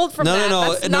called you old from No.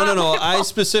 that's not my I fault.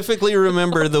 specifically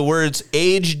remember the words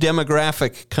age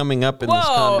demographic coming up in this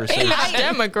whoa, age conversation.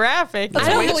 demographic. I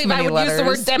don't way too believe I many would use the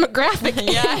word letters.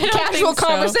 demographic Yeah, I in don't casual think so.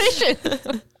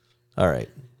 conversation. All right.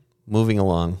 Moving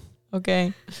along.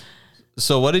 Okay.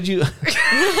 So what did you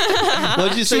what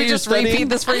did you say Should we you're just studying? repeat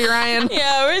this for you, Ryan?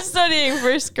 Yeah, we're studying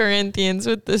First Corinthians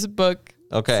with this book.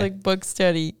 Okay. It's like book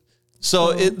study.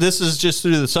 So this is just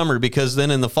through the summer because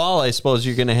then in the fall I suppose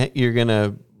you're going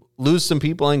to lose some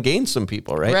people and gain some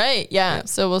people, right? Right. Yeah.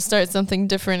 So we'll start something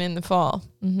different in the fall.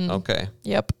 Mm-hmm. Okay.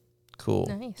 Yep. Cool.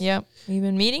 Nice. Yep. We've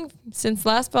been meeting since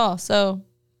last fall. So,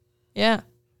 yeah.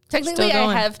 Technically, Still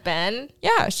going. I have been.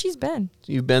 Yeah, she's been.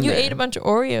 You've been You there. ate a bunch of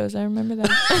Oreos. I remember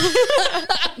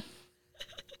that.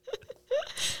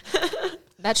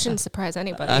 That shouldn't surprise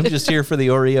anybody. I'm just here for the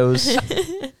Oreos.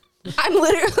 I'm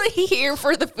literally here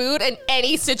for the food in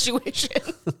any situation.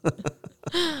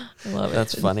 I love it.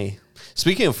 That's funny.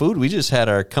 Speaking of food, we just had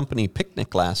our company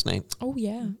picnic last night. Oh,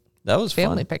 yeah. That was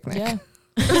Family fun. picnic. Yeah.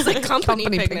 It was like company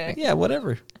Company picnic. Yeah,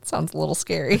 whatever. Sounds a little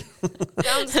scary.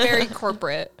 Sounds very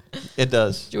corporate. It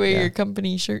does. Did you wear Yeah. your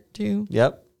company shirt too?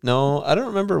 Yep. No, I don't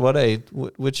remember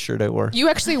which shirt I wore. You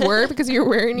actually were because you were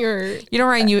wearing your You know,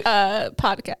 Ryan, you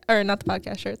podcast or not the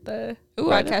podcast shirt, the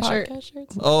broadcast shirt.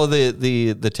 shirts. Oh,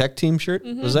 the tech team shirt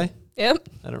was I? Yep.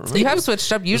 I don't remember. you have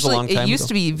switched up. was a Usually, long it time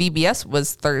used ago. to be VBS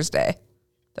was Thursday.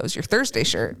 That was your Thursday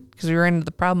shirt because we were into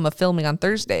the problem of filming on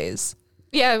Thursdays.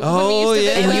 Yeah. Oh,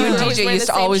 yeah. And we you and would DJ used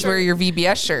to always wear your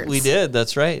VBS shirts. We did.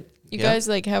 That's right. You Yeah. guys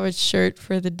like have a shirt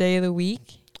for the day of the week?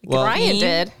 Well, Ryan theme?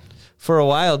 did. for a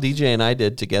while, DJ and I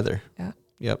did together. Yeah.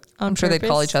 Yep. I'm sure they'd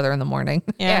call each other in the morning.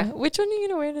 Yeah. Yeah. Which one are you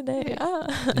gonna wear today?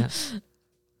 Ah.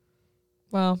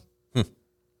 Well,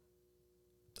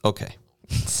 Okay.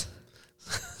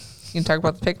 You can talk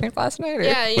about the picnic last night? Or?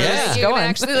 Yeah. Yeah. Yeah. You Go can on.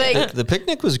 actually like. The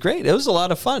picnic was great. It was a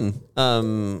lot of fun.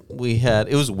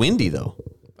 It was windy though.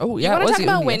 Oh, You yeah. want to it was talk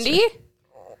about windy Wendy?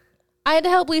 I had to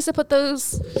help Lisa put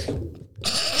those.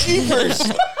 Jeepers.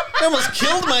 I almost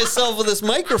killed myself with this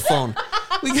microphone.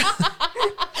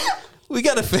 We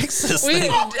got to fix this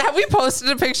thing. Have we posted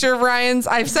a picture of Ryan's?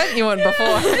 I've sent you one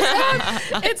before.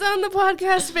 It's on the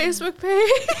podcast Facebook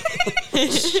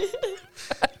page.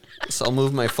 So I'll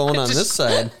move my phone on this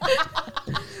side.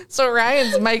 So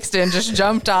Ryan's mic stand just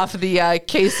jumped off the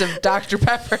case of Dr.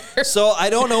 Pepper. So I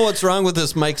don't know what's wrong with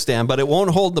this mic stand, but it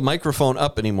won't hold the microphone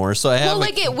up anymore. So I have Well,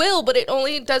 like it will, but it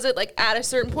only does it like at a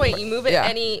certain point. You move it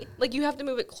Yeah. you have to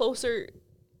move it closer.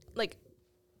 Like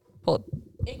Pull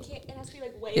it can't. It has to be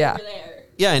like way Yeah. over there.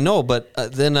 yeah, I know, but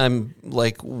then I'm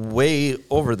like way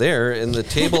over there, and the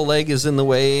table leg is in the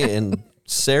way, and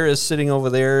Sarah's sitting over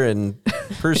there, and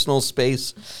personal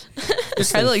space. You're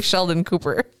kind of like Sheldon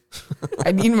Cooper.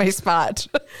 I need my spot.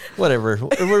 Whatever.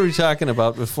 What were we talking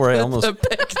about before I almost The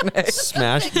picnic.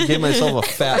 smashed, gave myself a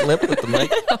fat lip with the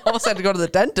mic? Almost had to go to the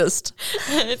dentist.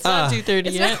 it's not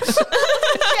 2:30 yet.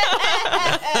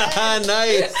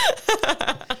 Nice.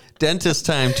 Dentist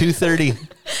time, 2:30.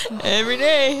 Every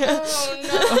day.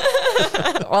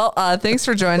 Well, thanks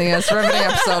for joining us. Riveting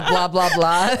episode, blah, blah,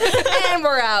 blah. And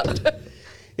we're out.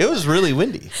 It was really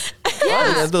windy.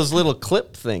 Yeah. They had those little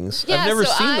clip things. Yeah, I've never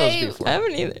so seen I- those I before.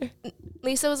 haven't either.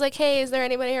 Lisa was like, "Hey, is there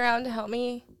anybody around to help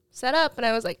me set up?" And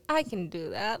I was like, "I can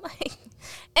do that." Like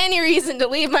any reason to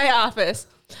leave my office.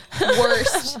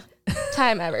 Worst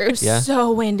time ever. It was Yeah.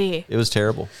 so windy. It was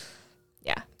terrible.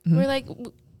 Yeah. We're like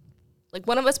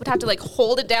one of us would have to like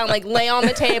hold it down, like lay on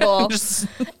the table Just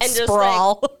and just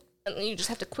sprawl. like, and you just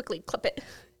have to quickly clip it.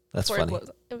 That's before funny.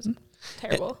 It was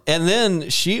terrible. And then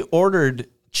she ordered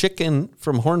chicken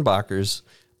from Hornbachers,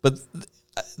 but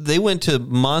they went to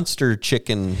Monster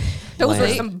Chicken Those were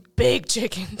Land. some big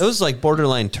chickens. It was like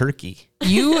borderline turkey.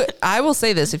 I will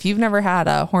say this: if you've never had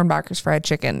a Hornbacher's fried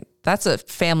chicken, that's a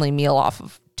family meal off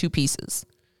of 2 pieces.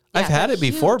 I've had it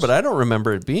before, but I don't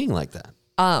remember it being like that.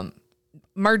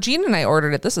 Margine and I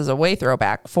ordered it. This is a way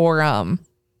throwback for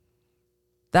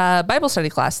the Bible study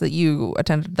class that you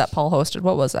attended that Paul hosted.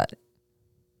 What was that?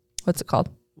 What's it called?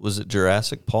 Was it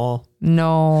Jurassic Paul?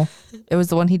 No, it was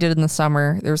the one he did in the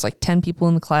summer. There was like 10 people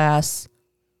in the class.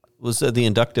 Was it the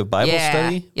inductive Bible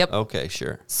study? Yep. Okay,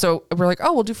 sure. So we're like,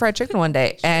 oh, we'll do fried chicken one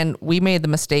day. And we made the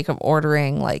mistake of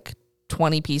ordering like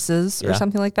 20 pieces or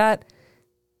something like that.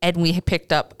 And we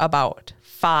picked up about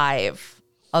 5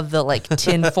 of the like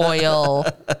tinfoil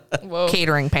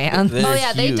catering pans.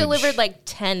 They're They huge. delivered like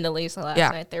 10 to Lisa last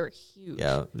night. They were huge.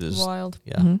 Yeah, it was, Wild.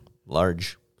 yeah,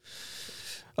 large.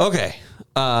 Okay.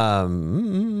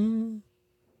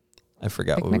 I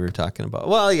forgot what we were talking about.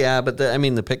 Well, yeah, but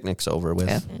the picnic's over with.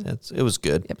 Yeah. It was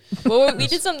good. Yep. Well, we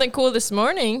did something cool this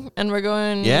morning, and we're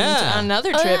going on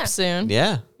another trip soon.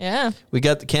 Yeah. Yeah. We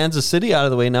got the Kansas City out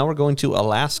of the way. Now we're going to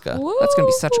Alaska. That's going to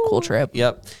be such a cool trip.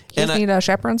 Yep. You guys need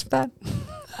chaperones for that?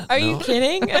 Are you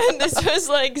kidding? This was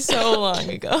like so long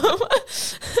ago.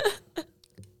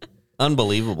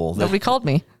 Unbelievable. Nobody called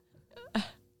me.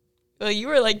 Well, you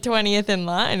were like 20th in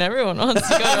line. Everyone wants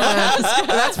to go to Alaska.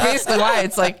 That's basically why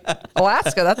it's like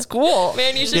Alaska. That's cool.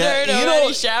 Man, you should Yeah, have heard you of know-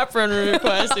 any chaperone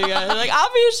requests you guys. Like,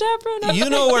 I'll be a chaperone. You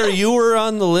know where you were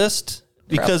on the list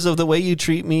because of the way you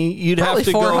treat me? You'd Probably have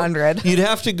to 400. go. You'd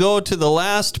have to go to the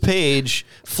last page,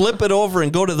 flip it over,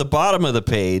 and go to the bottom of the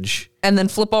page. And then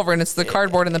flip over, and it's the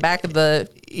cardboard in the back of the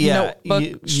notebook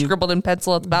you scribbled in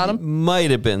pencil at the bottom. Might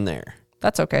have been there.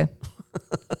 That's okay.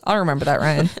 I'll remember that,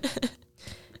 Ryan.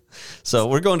 So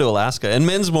we're going to Alaska, and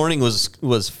men's morning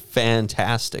was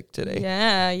fantastic today.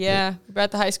 Yeah. We brought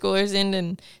the high schoolers in,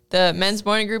 and the men's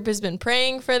morning group has been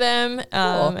praying for them,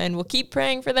 and we'll keep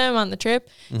praying for them on the trip.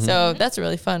 So that's a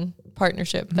really fun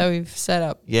partnership that we've set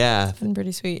up. Yeah, It's been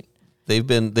pretty sweet. they've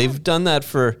done that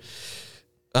for.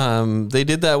 They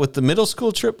did that with the middle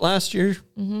school trip last year,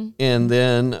 and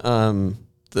then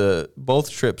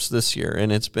both trips this year,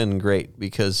 and it's been great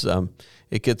because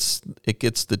it gets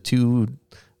the two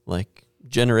like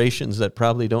generations that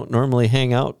probably don't normally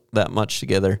hang out that much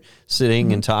together,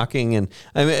 sitting and talking, and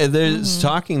I mean there's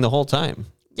talking the whole time.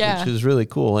 Yeah. Which is really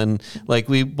cool. And like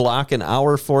we block an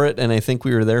hour for it, and I think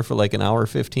we were there for like an hour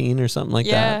 15 or something like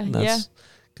that. And that's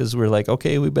because we're like,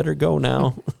 okay, we better go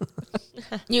now.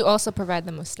 You also provide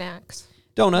them with snacks.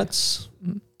 Donuts.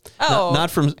 Oh,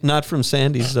 Not from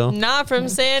Sandy's though. not from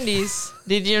Sandy's.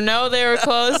 Did you know they were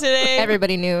closed today?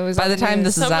 Everybody knew it was By on the time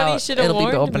this is Somebody out, should have it'll be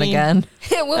warned open me. again.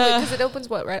 It will be because it opens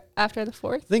right after the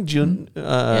 4th. I think June.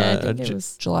 Yeah, I think it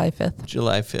was July 5th.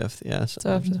 July 5th. Yeah.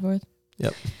 so after the 4th.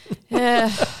 Yep.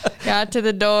 Yeah, got to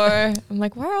the door. I'm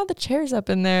like, why are all the chairs up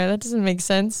in there? That doesn't make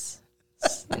sense.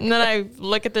 And then I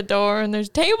look at the door, and there's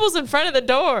tables in front of the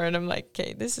door, and I'm like,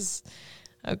 okay, this is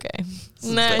okay.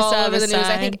 And then I All saw over the news. I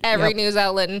sign. think every Yep. news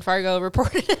outlet in Fargo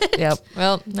reported it. Yep.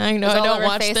 Well, now you know It's I all don't over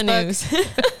watch the Facebook. news.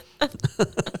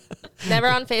 Never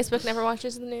on Facebook, never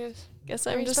watches the news. Guess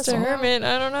Are I'm you just a supposed to know? hermit.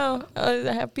 I don't know.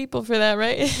 I have people for that,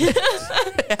 right?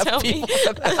 Tell me.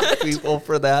 People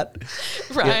for that.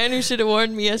 Ryan, who should have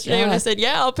warned me yesterday when I said,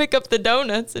 yeah, I'll pick up the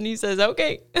donuts. And he says,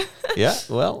 okay. Yeah.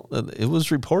 Well, it was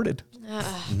reported.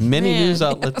 Many man. news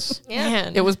outlets. Yeah.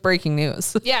 Man. It was breaking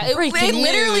news. Yeah, it breaking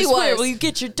literally news. Where was. will you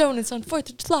get your donuts on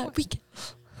 4th of July weekend?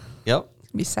 Yep.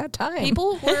 It'd be a sad time.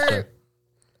 People were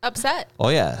upset. Oh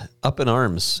yeah. Up in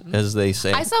arms, as they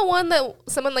say. I saw one that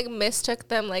someone like mistook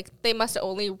them, like they must have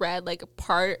only read like a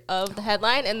part of the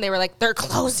headline, and they were like, they're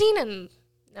closing, and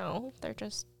no, they're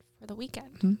just for the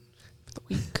weekend.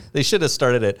 They should have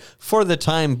started it for the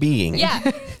time being. Yeah,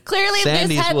 clearly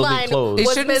Sandy's this will be headline closed. It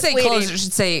was shouldn't say misleading. closed. It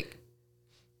should say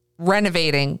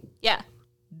renovating Yeah,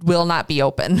 will not be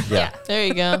open. Yeah. There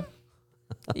you go.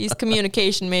 These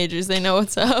communication majors, they know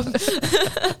what's up.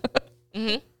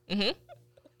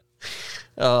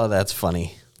 Oh, that's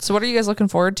funny. So what are you guys looking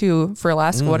forward to for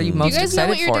Alaska? What are you do most you guys know excited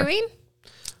what you're for? doing?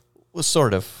 Well,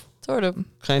 sort of. Sort of.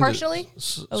 Kind Partially?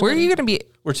 of. Where are you going to be?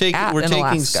 We're taking at we're in taking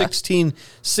Alaska?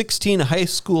 16 high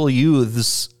school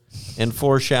youths and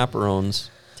 4 chaperones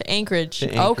To Anchorage. to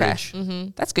Okay.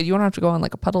 Anchorage. That's good. You won't have to go on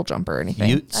like a puddle jump or anything.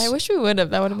 Utes. I wish we would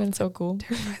have. That would have been so cool.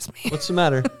 Terrifies me. What's the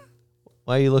matter?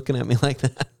 Why are you looking at me like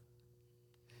that?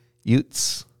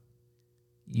 Utes.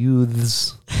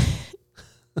 Youths.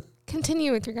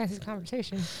 Continue with your guys'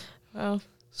 conversation. Well,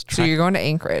 So you're going to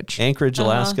Anchorage. Anchorage,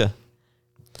 Alaska,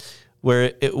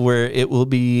 where it will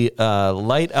be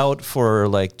light out for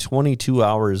like 22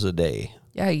 hours a day.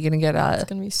 Yeah, you're going to get it's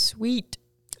going to be sweet.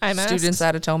 I'm students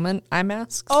at Atonement eye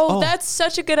masks. Oh, Oh. that's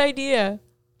such a good idea.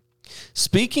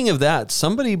 Speaking of that,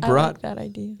 somebody I brought. like that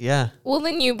idea. Yeah. Well,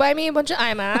 then you buy me a bunch of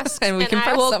eye masks. And we can I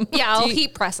press will, them. Yeah, I'll Do you-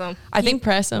 heat press them. I think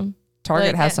press them Target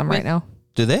like, has some right with- now.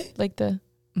 Do they? like the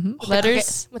Mhm.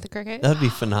 letters. With the cricket. That'd be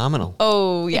phenomenal.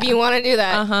 Oh yeah, If you want to do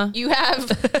that, Uh-huh. you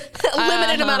have a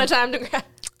limited amount of time to grab.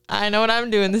 I know what I'm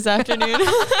doing this afternoon.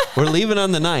 We're leaving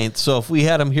on the 9th, so if we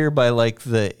had them here by like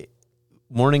the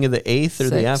morning of the 8th or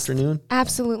the 6th. afternoon,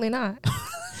 Absolutely not.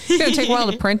 It's going to take a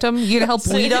while to print them. You going to help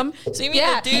weed them? So you mean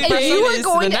Yeah, the due and date you are is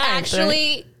going the to 9th, right?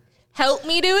 actually help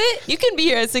me do it. You can be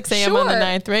here at 6 a.m. on the Sure.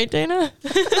 9th, right, Dana?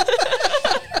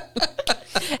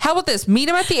 How about this? Meet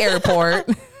them at the airport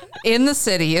in the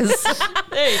cities.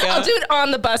 There you go. I'll do it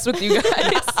on the bus with you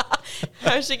guys.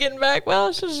 How's she getting back?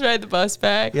 Well, she'll just ride the bus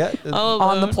back. yeah, All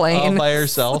on the alone. all plane. by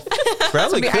herself.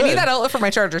 Probably I need could. that outlet for my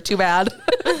charger. Too bad.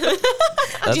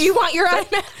 Do you want your eye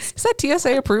mask? Is that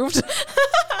TSA approved?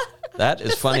 That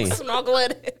is funny. Snuggle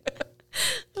it.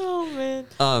 Oh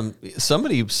man.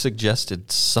 Somebody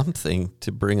suggested something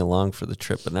to bring along for the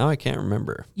trip, but now I can't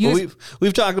remember. Use- Well,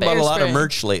 we've talked about a Bear lot of spray.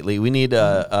 merch lately. We need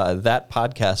that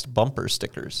podcast bumper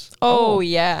stickers. Oh,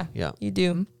 yeah. Yeah. You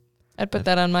do. I'd put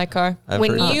that on my car. I've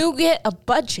When heard- you get a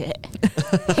budget,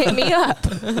 hit me up.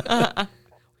 We're going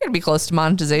to be close to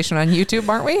monetization on YouTube,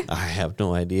 aren't we? I have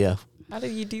no idea. How do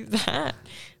you do that?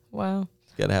 Wow.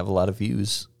 Got to have a lot of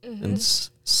views and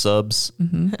subs.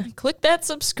 Click that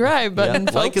subscribe Yeah, button.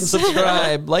 like and folks.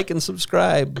 subscribe. Like and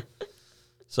subscribe.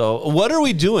 So, what are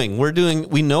we doing?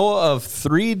 We know of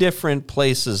 3 different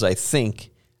places, I think,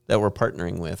 that we're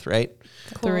partnering with, right?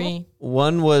 3.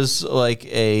 One was like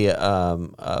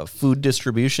a food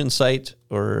distribution site,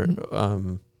 or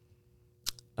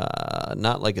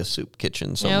not like a soup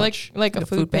kitchen so Yeah, much. like a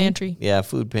food pantry. Yeah,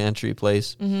 food pantry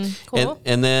place. Cool.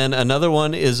 And then another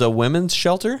one is a women's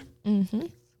shelter.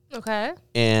 Okay.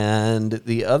 And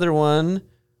the other one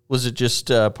was it just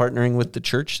partnering with the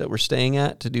church that we're staying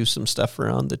at to do some stuff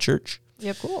around the church.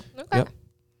 Yep. Cool. Okay. Yep.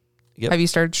 Yep. Have you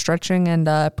started stretching and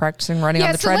practicing running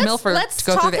on the so treadmill let's to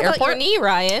go talk through the about airport? your knee,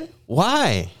 Ryan,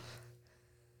 Why?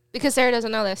 because Sarah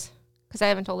doesn't know this because I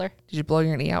haven't told her. Did you blow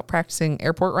your knee out practicing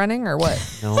airport running or what?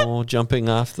 No, jumping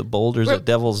off the boulders at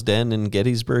Devil's Den in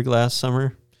Gettysburg last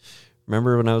summer.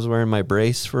 Remember when I was wearing my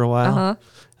brace for a while? Uh-huh.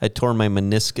 I tore my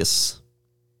meniscus.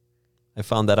 I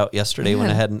found that out yesterday when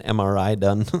I Man. had an MRI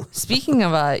done. Speaking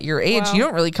of your age, Wow. you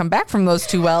don't really come back from those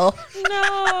too well.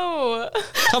 No.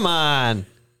 Come on.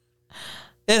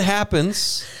 It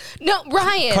happens. No,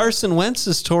 Ryan. Carson Wentz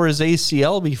has tore his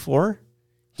ACL before.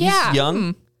 He's Yeah.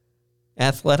 young,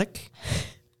 athletic.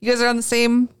 You guys are on the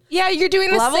same. Yeah, you're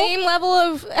doing the Level? same level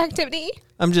of activity.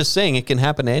 I'm just saying it can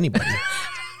happen to anybody.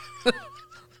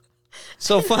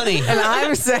 So funny. And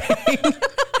I'm saying,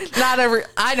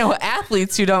 I know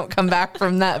athletes who don't come back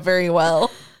from that very well.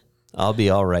 I'll be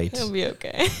all right. It'll be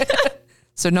okay.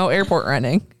 So no airport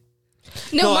running.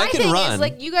 No, I my can thing run. is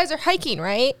like you guys are hiking,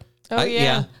 right? Oh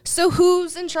yeah. So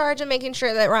who's in charge of making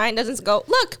sure that Ryan doesn't go,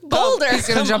 look, boulder. He's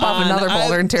going to jump off on, another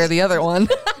boulder and tear the other one.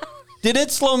 Did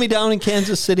it slow me down in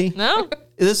Kansas City? No.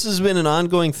 This has been an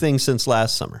ongoing thing since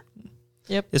last summer.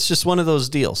 Yep. It's just one of those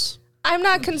deals. I'm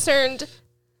not concerned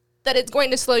that it's going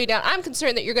to slow you down. I'm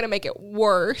concerned that you're going to make it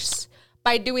worse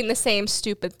by doing the same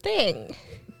stupid thing.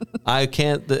 I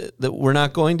can't. That we're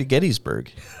not going to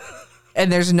Gettysburg. And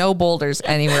there's no boulders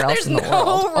anywhere else There's in the no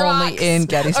world. Only rocks in or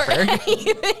Gettysburg.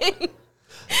 anything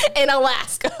in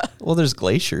Alaska. Well, there's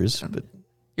glaciers, but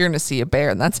You're going to see a bear,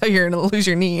 and that's how you're going to lose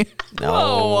your knee. no.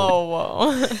 Whoa,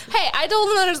 whoa. Hey, I told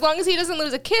him that as long as he doesn't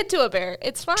lose a kid to a bear,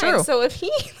 it's fine. True. So if he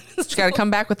Just got to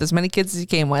come back with as many kids as you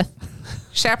came with.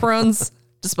 Chaperones,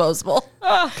 disposable.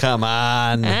 Come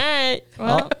on. All right.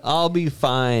 Well, I'll be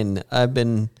fine. I've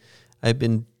been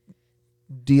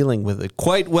dealing with it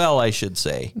quite well, I should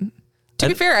say. To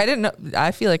be fair, I didn't know.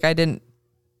 I feel like I didn't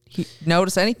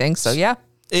notice anything. So yeah.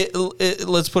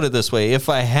 Let's put it this way. If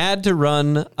I had to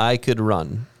run, I could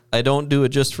run. I don't do it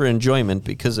just for enjoyment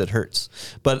because it hurts.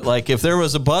 But like if there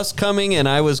was a bus coming and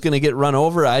I was going to get run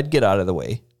over, I'd get out of the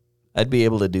way. I'd be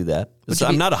able to do that. So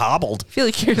I'm not hobbled. I feel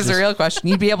like here's the real question.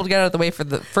 You'd be able to get out of the way for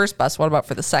the first bus. What about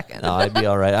for the second? No, I'd be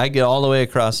all right. I'd get all the way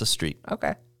across the street.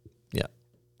 Okay. Yeah.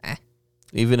 Eh.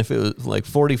 Even if it was like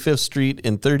 45th Street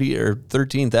and 30 or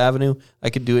 13th Avenue, I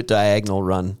could do it diagonal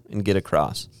run and get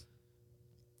across.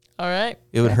 all right.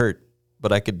 It would hurt,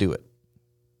 but I could do it.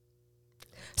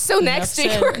 so next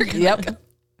week said. we're Yep.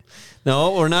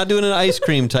 No, we're not doing an ice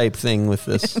cream type thing with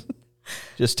this.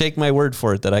 Just take my word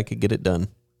for it that I could get it done.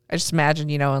 I just imagine,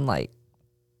 in like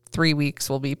 3 weeks,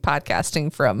 we'll be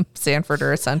podcasting from Sanford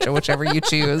or Essentia, whichever you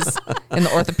choose, in the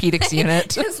orthopedics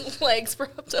unit. his legs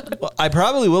propped up. Well, I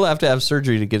probably will have to have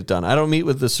surgery to get it done. I don't meet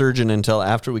with the surgeon until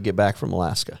after we get back from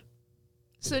Alaska.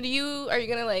 So are you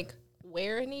gonna like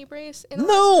wear a knee brace? In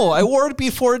No, I wore it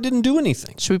before. It didn't do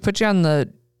anything. Should we put you on the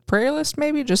prayer list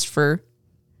maybe just for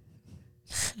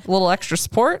a little extra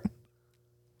support?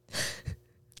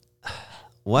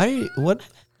 Why? What?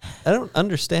 I don't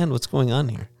understand what's going on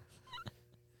here.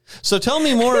 So tell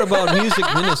me more about music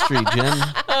ministry, Jen.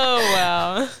 Oh,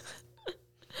 wow.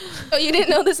 Oh, you didn't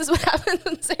know this is what happens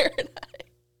when Sarah and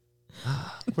I.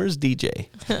 Where's DJ?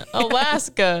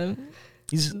 Alaska.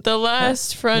 He's The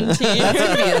last frontier. That's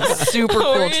going to be a super Or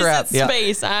cool is trip. it Yeah.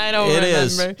 space? I don't It remember.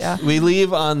 is. Yeah. We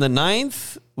leave on the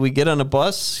 9th. We get on a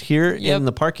bus here Yep. in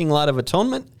the parking lot of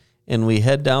Atonement, and we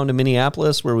head down to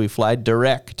Minneapolis, where we fly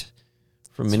direct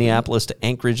from Minneapolis to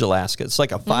Anchorage, Alaska. It's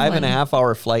like a 5.5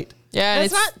 hour flight. Yeah, and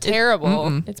That's not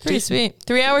terrible. It's pretty sweet.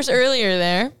 3 hours earlier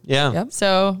there. Yeah. Yep.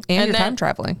 So And you're then- time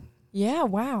traveling. Yeah,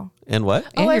 wow. And what?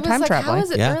 And I your was time like, traveling. how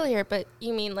is it Yeah. earlier? But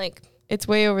you mean like It's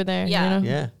way over there. Yeah. You know?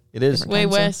 Yeah, it is. Way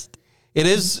time zone. west, It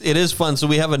is fun. So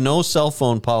we have a no cell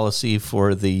phone policy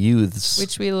for the youths,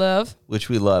 which we love. which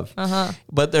we love. Uh-huh.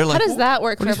 But they're how like, does that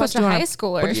work What for are a you bunch supposed of to do on high a-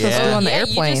 schoolers? What are you supposed to do on the Yeah, you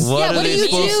airplane? just- What yeah, are what they do you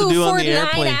supposed do to do on for the 9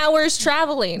 airplane? hours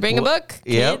traveling? Bring a book,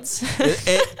 Yep. kids.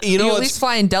 You know you at what's least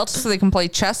fly in Delta so they can play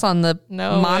chess on the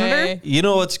No monitor? way. you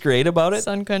know what's great about it?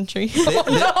 Sun Country.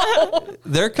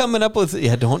 They're coming up with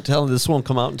don't tell them this won't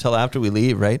come out until after we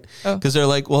leave, right? Oh. Because they're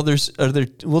like, well,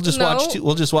 we'll just No.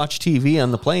 watch TV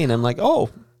on the plane. I'm like, oh,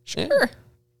 Sure.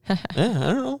 yeah, I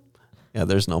don't know. Yeah,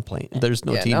 there's no plane. There's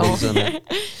no Yeah, TVs on that.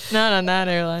 Not on that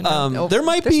airline. no. Nope. There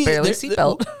might There's be barely there-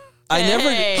 seatbelt. I never.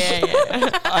 Hey.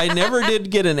 I never did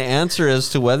get an answer as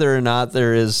to whether or not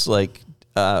there is like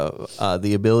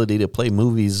the ability to play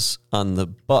movies on the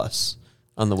bus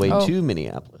on the way to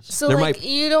Minneapolis. So There like might-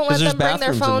 you don't 'cause let there's them bring their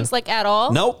bathrooms in phones there. like at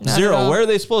all? Nope, Not at zero. all. Where are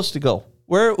they supposed to go?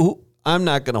 I'm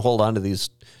not going to hold on to these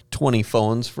 20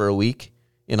 phones for a week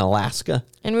in Alaska.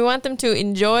 And we want them to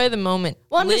enjoy the moment.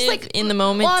 Well, I'm Live just like in the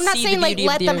moment. Well, I'm not see the saying like beauty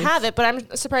of let the them earth. have it, but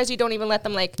I'm surprised you don't even let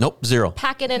them like Nope, zero.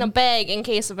 pack it in a bag in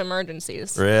case of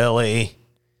emergencies. Really?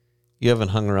 You haven't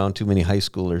hung around too many high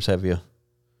schoolers, have you?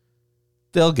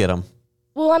 They'll get them.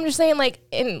 Well, I'm just saying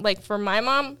like for my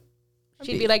mom,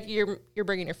 she'd be like, you're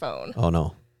bringing your phone. Oh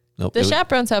no, nope. The It would-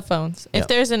 chaperones have phones. Yeah. If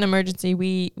there's an emergency,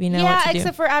 we know Yeah, what to do.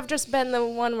 except for I've just been the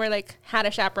one where like had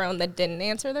a chaperone that didn't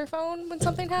answer their phone when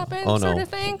something happened, Oh, sort no. of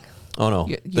thing. oh no,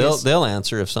 You guys- they'll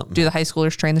answer if something. Do the high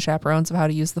schoolers train the chaperones of how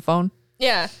to use the phone?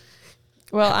 Yeah.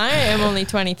 Well, I am only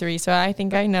 23, so I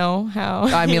think I know how.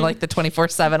 I mean, like the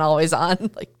 24/7 always on.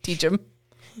 Like teach them,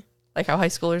 like how high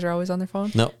schoolers are always on their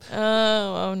phone. No,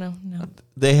 Oh no.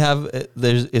 they have.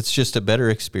 It's just a better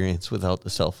experience without the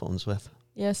cell phones with.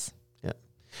 Yes. Yeah,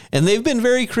 and they've been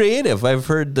very creative. I've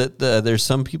heard that there's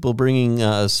some people bringing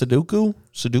Sudoku.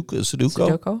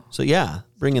 Sudoku? So yeah,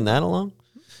 bringing that along.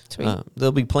 Sweet.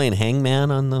 They'll be playing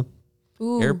Hangman on the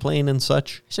Ooh. airplane and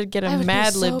such. Should get I a would be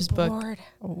Mad so Libs book. bored.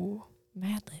 Oh,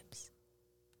 Mad Libs.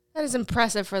 That is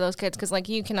impressive for those kids because like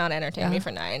you cannot entertain me for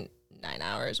nine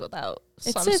hours without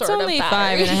It's some sort only of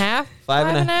battery. 5.5. Five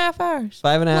and a- 5.5 hours.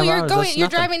 5.5 Well, you're hours. going. that's You're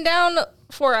nothing. driving down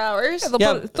 4 hours.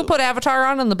 Yeah. They'll put Avatar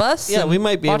on the bus. Yeah, and we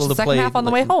might be watch able the to second play half on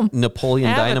the way home. Napoleon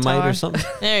Dynamite Avatar. or something.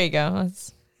 There you go.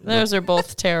 Those are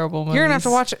both terrible movies. You're gonna have to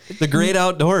watch. The Great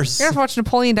Outdoors. You're gonna have to watch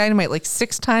Napoleon Dynamite like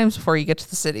 6 times before you get to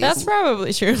the city. That's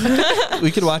probably true. Is We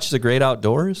could watch The Great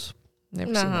Outdoors. Never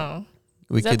seen that. No.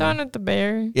 We that the one with the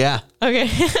bear? Yeah, Okay. I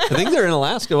think they're in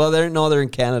Alaska. Well, they're in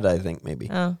Canada. I think maybe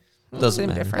Oh, doesn't Same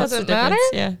matter. difference. that's the Doesn't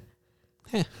difference. matter?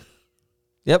 Yeah.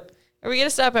 Yep. Are we gonna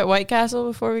stop at White Castle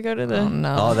before we go to the? Oh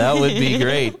no. Oh, that would be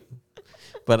great.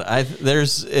 But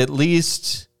there's at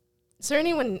least Is there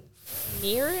anyone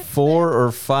near it? 4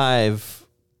 or 5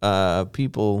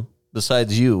 people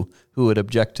besides you who would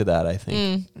object to that. I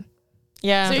think.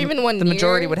 Yeah. Is there even one? the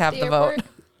majority near would have the vote. airport?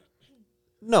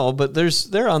 No, but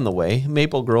they're on the way.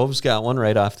 Maple Grove's got one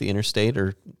right off the interstate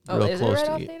or Oh, real is it close right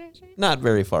to off you. the interstate? Not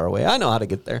very far away. I know how to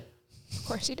get there. Of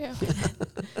course you do.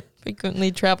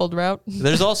 frequently traveled route.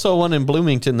 There's also one in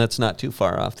Bloomington that's not too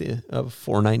far off the of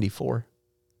 494.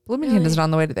 Bloomington Really? isn't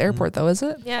on the way to the airport though, is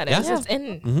it? Yeah, it Yeah. is. It's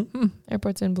in Mm-hmm.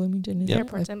 Airport's in Bloomington. Yep.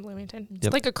 airport's in Bloomington. It's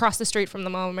Yep. like across the street from the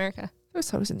Mall of America. I always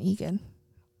thought it was in Egan.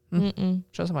 Mm-mm.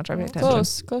 Shows how much I pay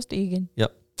attention. Close to Egan.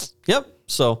 Yep.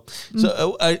 So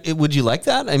would you like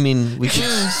that? I mean, we could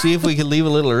see if we could leave a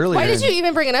little earlier. Why did you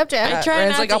even bring it up, Jack? I try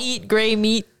Ryan's not like, to I'll- eat gray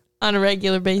meat on a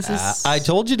regular basis. I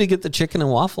told you to get the chicken and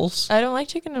waffles. I don't like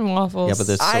chicken and waffles. Yeah, but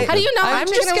that's so I- How do you know? I'm I'm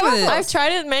just just gonna- I've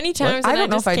tried it many times I and I don't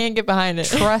know just if I can't get behind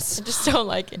it. I Trust just don't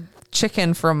like it.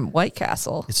 chicken from White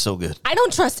Castle. It's so good. I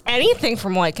don't trust anything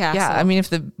from White Castle. Yeah, I mean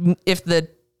if the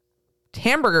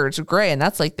hamburger is gray and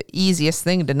that's like the easiest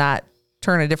thing to not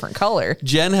turn a different color.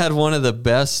 Jen had one of the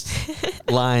best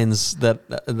lines that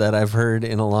I've heard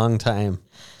in a long time.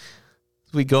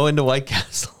 We go into White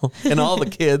Castle and all the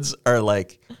kids are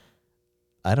like,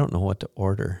 I don't know what to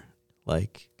order.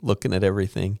 Like looking at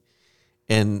everything.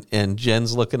 And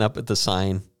Jen's looking up at the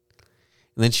sign.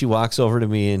 And then she walks over to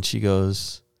me and she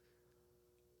goes,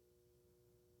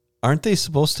 aren't they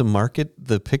supposed to market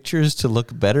the pictures to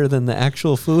look better than the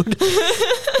actual food?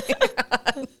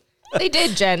 They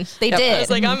did, Jen. They I did. was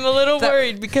like, I'm a little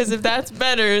worried because if that's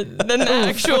better than the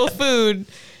actual food,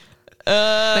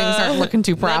 Things aren't looking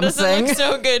too that doesn't promising. look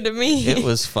so good to me. It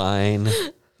was fine.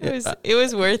 It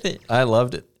was worth it. I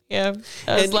loved it. Yeah,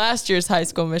 that was And- last year's high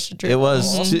school mission trip. It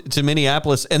was to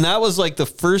Minneapolis. And that was like the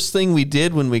first thing we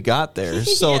did when we got there.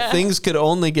 So Yeah. things could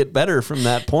only get better from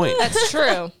that point. That's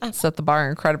true. Set the bar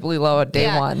incredibly low at day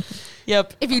Yeah. one.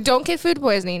 Yep. If you don't get food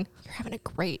poisoning, you're having a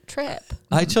great trip.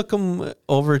 I took them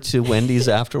over to Wendy's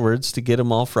afterwards to get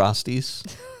them all Frosties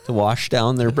to wash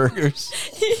down their burgers.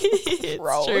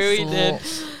 It's true, he did.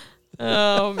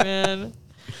 Oh man,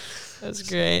 that's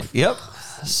great. Yep.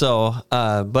 So,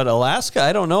 but Alaska,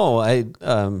 I don't know.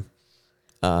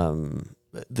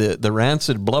 The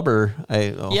rancid blubber.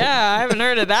 Yeah, I haven't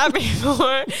heard of that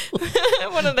before.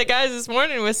 One of the guys this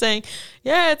morning was saying,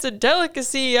 yeah, it's a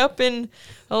delicacy up in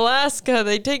Alaska.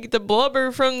 They take the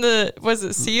blubber from was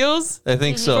it seals? I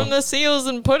think so. From the seals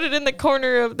and put it in the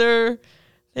corner of their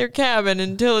cabin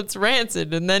until it's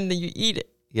rancid, and then you eat it.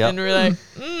 Yep. And we're like,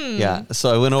 Yeah.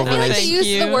 So I went over. I feel like and the Thank use of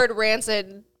you. the word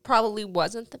rancid probably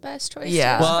wasn't the best choice.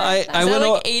 Yeah. Well, I is that went.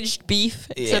 like aged beef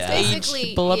except Yeah. Basically,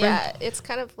 aged blubber? yeah, it's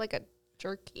kind of like a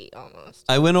jerky almost.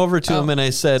 I went over to him and I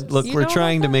said, "Look, You we're know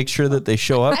trying about to make sure that they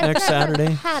show up next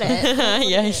Saturday." Had it.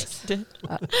 yeah, you did.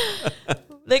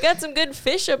 They got some good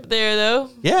fish up there, though.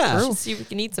 Yeah. Let's see if we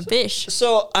can eat some fish.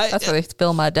 So That's where they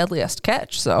film my deadliest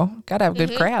catch. So gotta have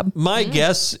good crab. my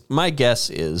guess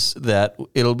is that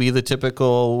it'll be the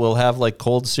typical. We'll have like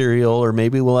cold cereal, or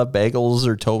maybe we'll have bagels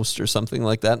or toast or something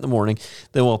like that in the morning.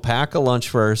 Then we'll pack a lunch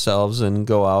for ourselves and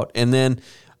go out. And then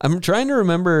I'm trying to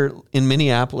remember in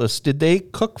Minneapolis, did they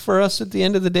cook for us at the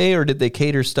end of the day, or did they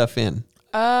cater stuff in?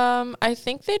 I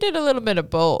think they did a little bit of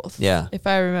both. Yeah. If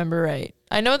I remember right.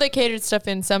 I know they catered stuff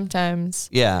in sometimes,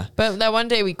 Yeah. but that one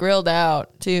day we grilled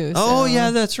out too. Oh so-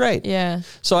 yeah, that's right. Yeah.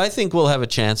 So I think we'll have a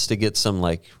chance to get some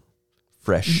like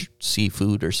fresh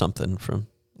seafood or something from.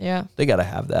 Yeah. They got to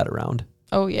have that around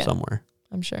Oh yeah. somewhere.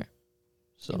 I'm sure.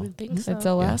 So It's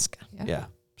Alaska. yeah.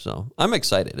 So I'm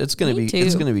excited. It's gonna Me be.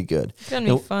 It's too. gonna be good. It's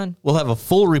gonna be fun. We'll have a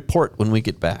full report when we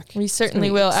get back. We certainly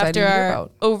be will exciting after to hear our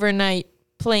about. overnight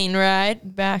plane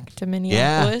ride back to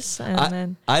Minneapolis, and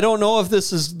then I don't know if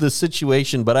this is the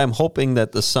situation, but I'm hoping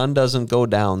that the sun doesn't go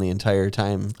down the entire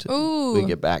time Ooh. we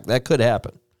get back. That could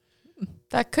happen.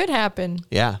 that could happen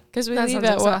Yeah. because we That leave sounds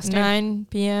at exhausting. 9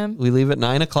 p.m. We leave at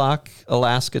 9:00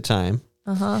 Alaska time,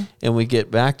 and we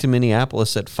get back to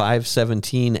Minneapolis at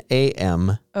 5:17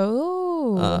 a.m.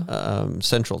 Oh,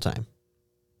 Central time.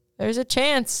 there's a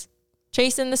chance.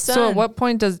 Chasing the sun. So at what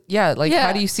point does Yeah.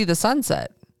 how do you see the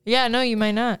sunset? Yeah, no, you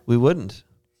might not. We wouldn't.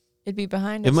 It'd be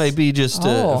behind It us. might be just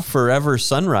Oh. a forever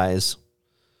sunrise.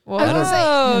 Whoa, I was gonna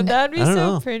say- that'd be I don't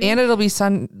so know. pretty. And it'll be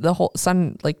sunlight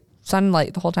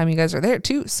the whole time you guys are there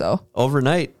too. So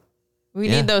Overnight. we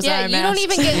Yeah. need those Yeah, eye you don't masks.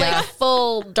 even get like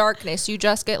full darkness. You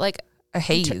just get like a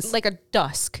haze. like a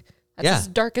dusk. That's Yeah. as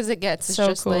dark as it gets. It's So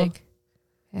just cool. like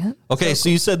yeah. Okay, so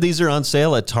you said these are on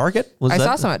sale at Target? Was I that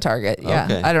saw some at Target. Yeah.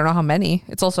 Okay. I don't know how many.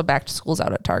 It's also back to school's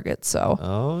out at Target. So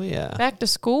Oh, yeah. Back to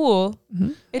school.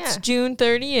 It's Yeah. June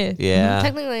 30th. Yeah.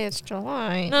 technically it's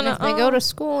July. No, and no, if they go to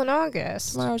school in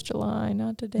August. Tomorrow's July,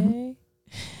 not today.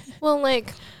 Well, like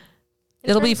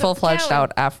in it'll be terms of full fledged the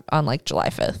out on like July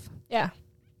 5th. Yeah.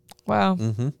 Wow.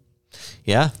 Mm-hmm.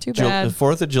 Yeah. Too bad.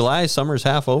 4th of July, summer's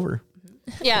half over.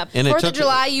 Yeah. And it 4th of took-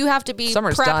 July, you have to be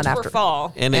Summer's prepped done for after-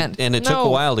 fall. And And- it took a No.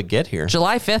 while to get here.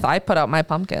 July 5th, I put out my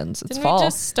pumpkins. It's Didn't fall. we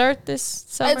just start this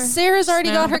summer? Sarah's already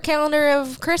now? got her calendar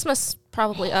of Christmas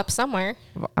probably up somewhere.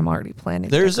 I'm already planning.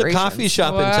 There's a decorations. coffee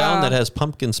shop in town Wow. that has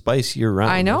pumpkin spice year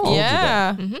round. I know. told you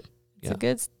that. Yeah. It's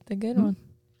Yeah. the good one.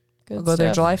 Good I'll go there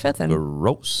stuff. July 5th and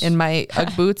Gross. in my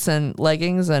Ugg boots and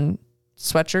leggings and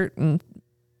sweatshirt and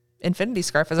infinity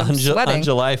scarf as I'm on sweating.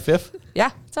 July 5th? Yeah.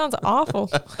 Sounds awful.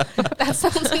 That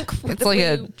sounds incredible. It's like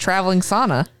a traveling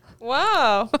sauna.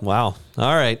 Wow. Wow.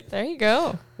 All right. There you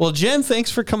go. Well, Jen, thanks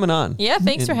for coming on. Yeah,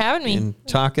 thanks for having me. And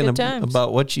talking Good times.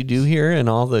 about what you do here and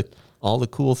all the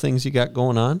cool things you got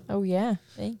going on. Oh, yeah.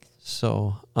 Thanks.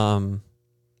 So,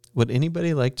 would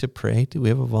anybody like to pray? Do we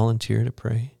have a volunteer to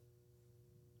pray?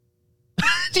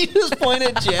 Do you just point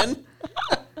at Jen?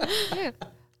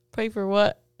 Pray for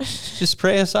what? Just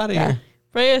pray us out of here.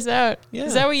 Pray us out. Yeah.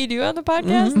 Is that what you do on the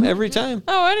podcast? Every time.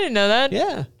 Oh, I didn't know that.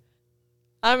 Yeah.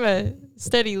 I'm a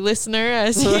steady listener,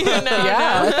 as you know.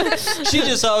 Yeah. She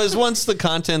just always, once the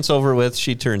content's over with,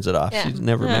 she turns it off. Yeah. She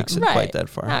never makes it Right. quite that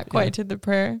far. Not quite to the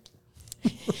prayer.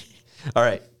 All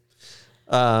right.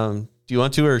 Do you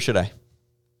want to, or should I?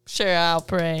 Sure, I'll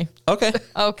pray. Okay.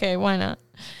 Okay, why not?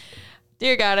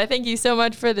 Dear God, I thank you so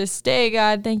much for this day,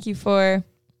 God. Thank you for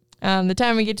the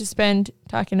time we get to spend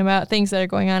talking about things that are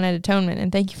going on at Atonement.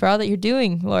 And thank you for all that you're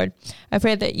doing, Lord. I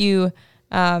pray that you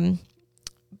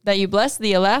bless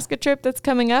the Alaska trip that's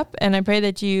coming up. And I pray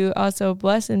that you also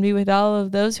bless and be with all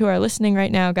of those who are listening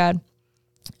right now, God.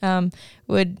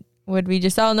 Would we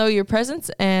just all know your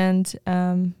presence? And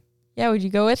would you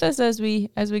go with us as we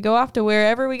go off to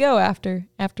wherever we go after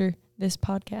this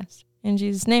podcast? In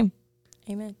Jesus' name.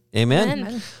 Amen.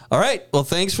 Amen. All right. Well,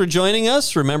 thanks for joining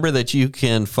us. Remember that you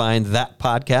can find that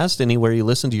podcast anywhere you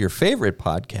listen to your favorite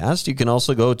podcast. You can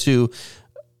also go to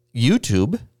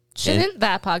YouTube. Shouldn't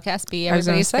that podcast be I was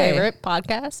gonna everybody's say. favorite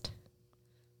podcast?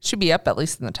 Should be up at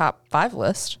least in the top 5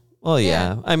 list. Well,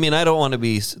 yeah. I mean, I don't want to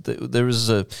be. There was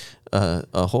a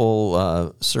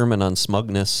whole sermon on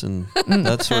smugness and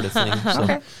that sort of thing.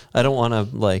 So I don't want to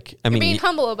You're being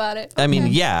humble about it. I mean,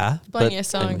 yeah. Plenty of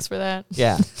songs for that.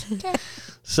 Yeah.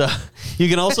 So you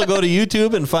can also go to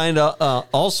YouTube and find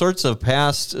all sorts of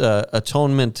past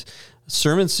atonement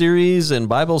sermon series and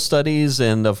Bible studies,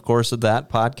 and of course that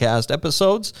podcast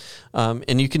episodes.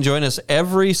 And you can join us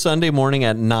every Sunday morning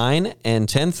at 9 and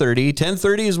 10:30.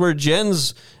 10:30 is where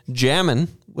Jen's jamming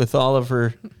with all of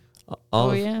her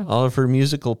all of her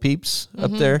musical peeps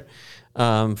up there.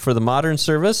 For the modern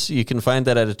service, you can find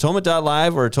that at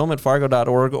atonement.live or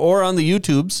atonementfargo.org or on the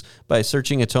YouTubes by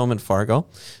searching Atonement Fargo.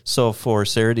 So for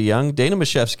Sarah DeYoung, Dana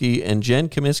Mashevsky, and Jen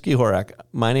Kaminsky-Horak,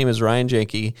 my name is Ryan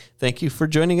Janke. Thank you for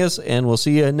joining us, and we'll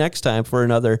see you next time for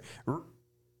another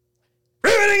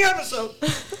riveting episode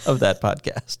of that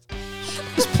podcast.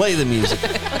 Just play the music.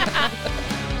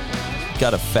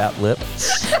 Got a fat lip.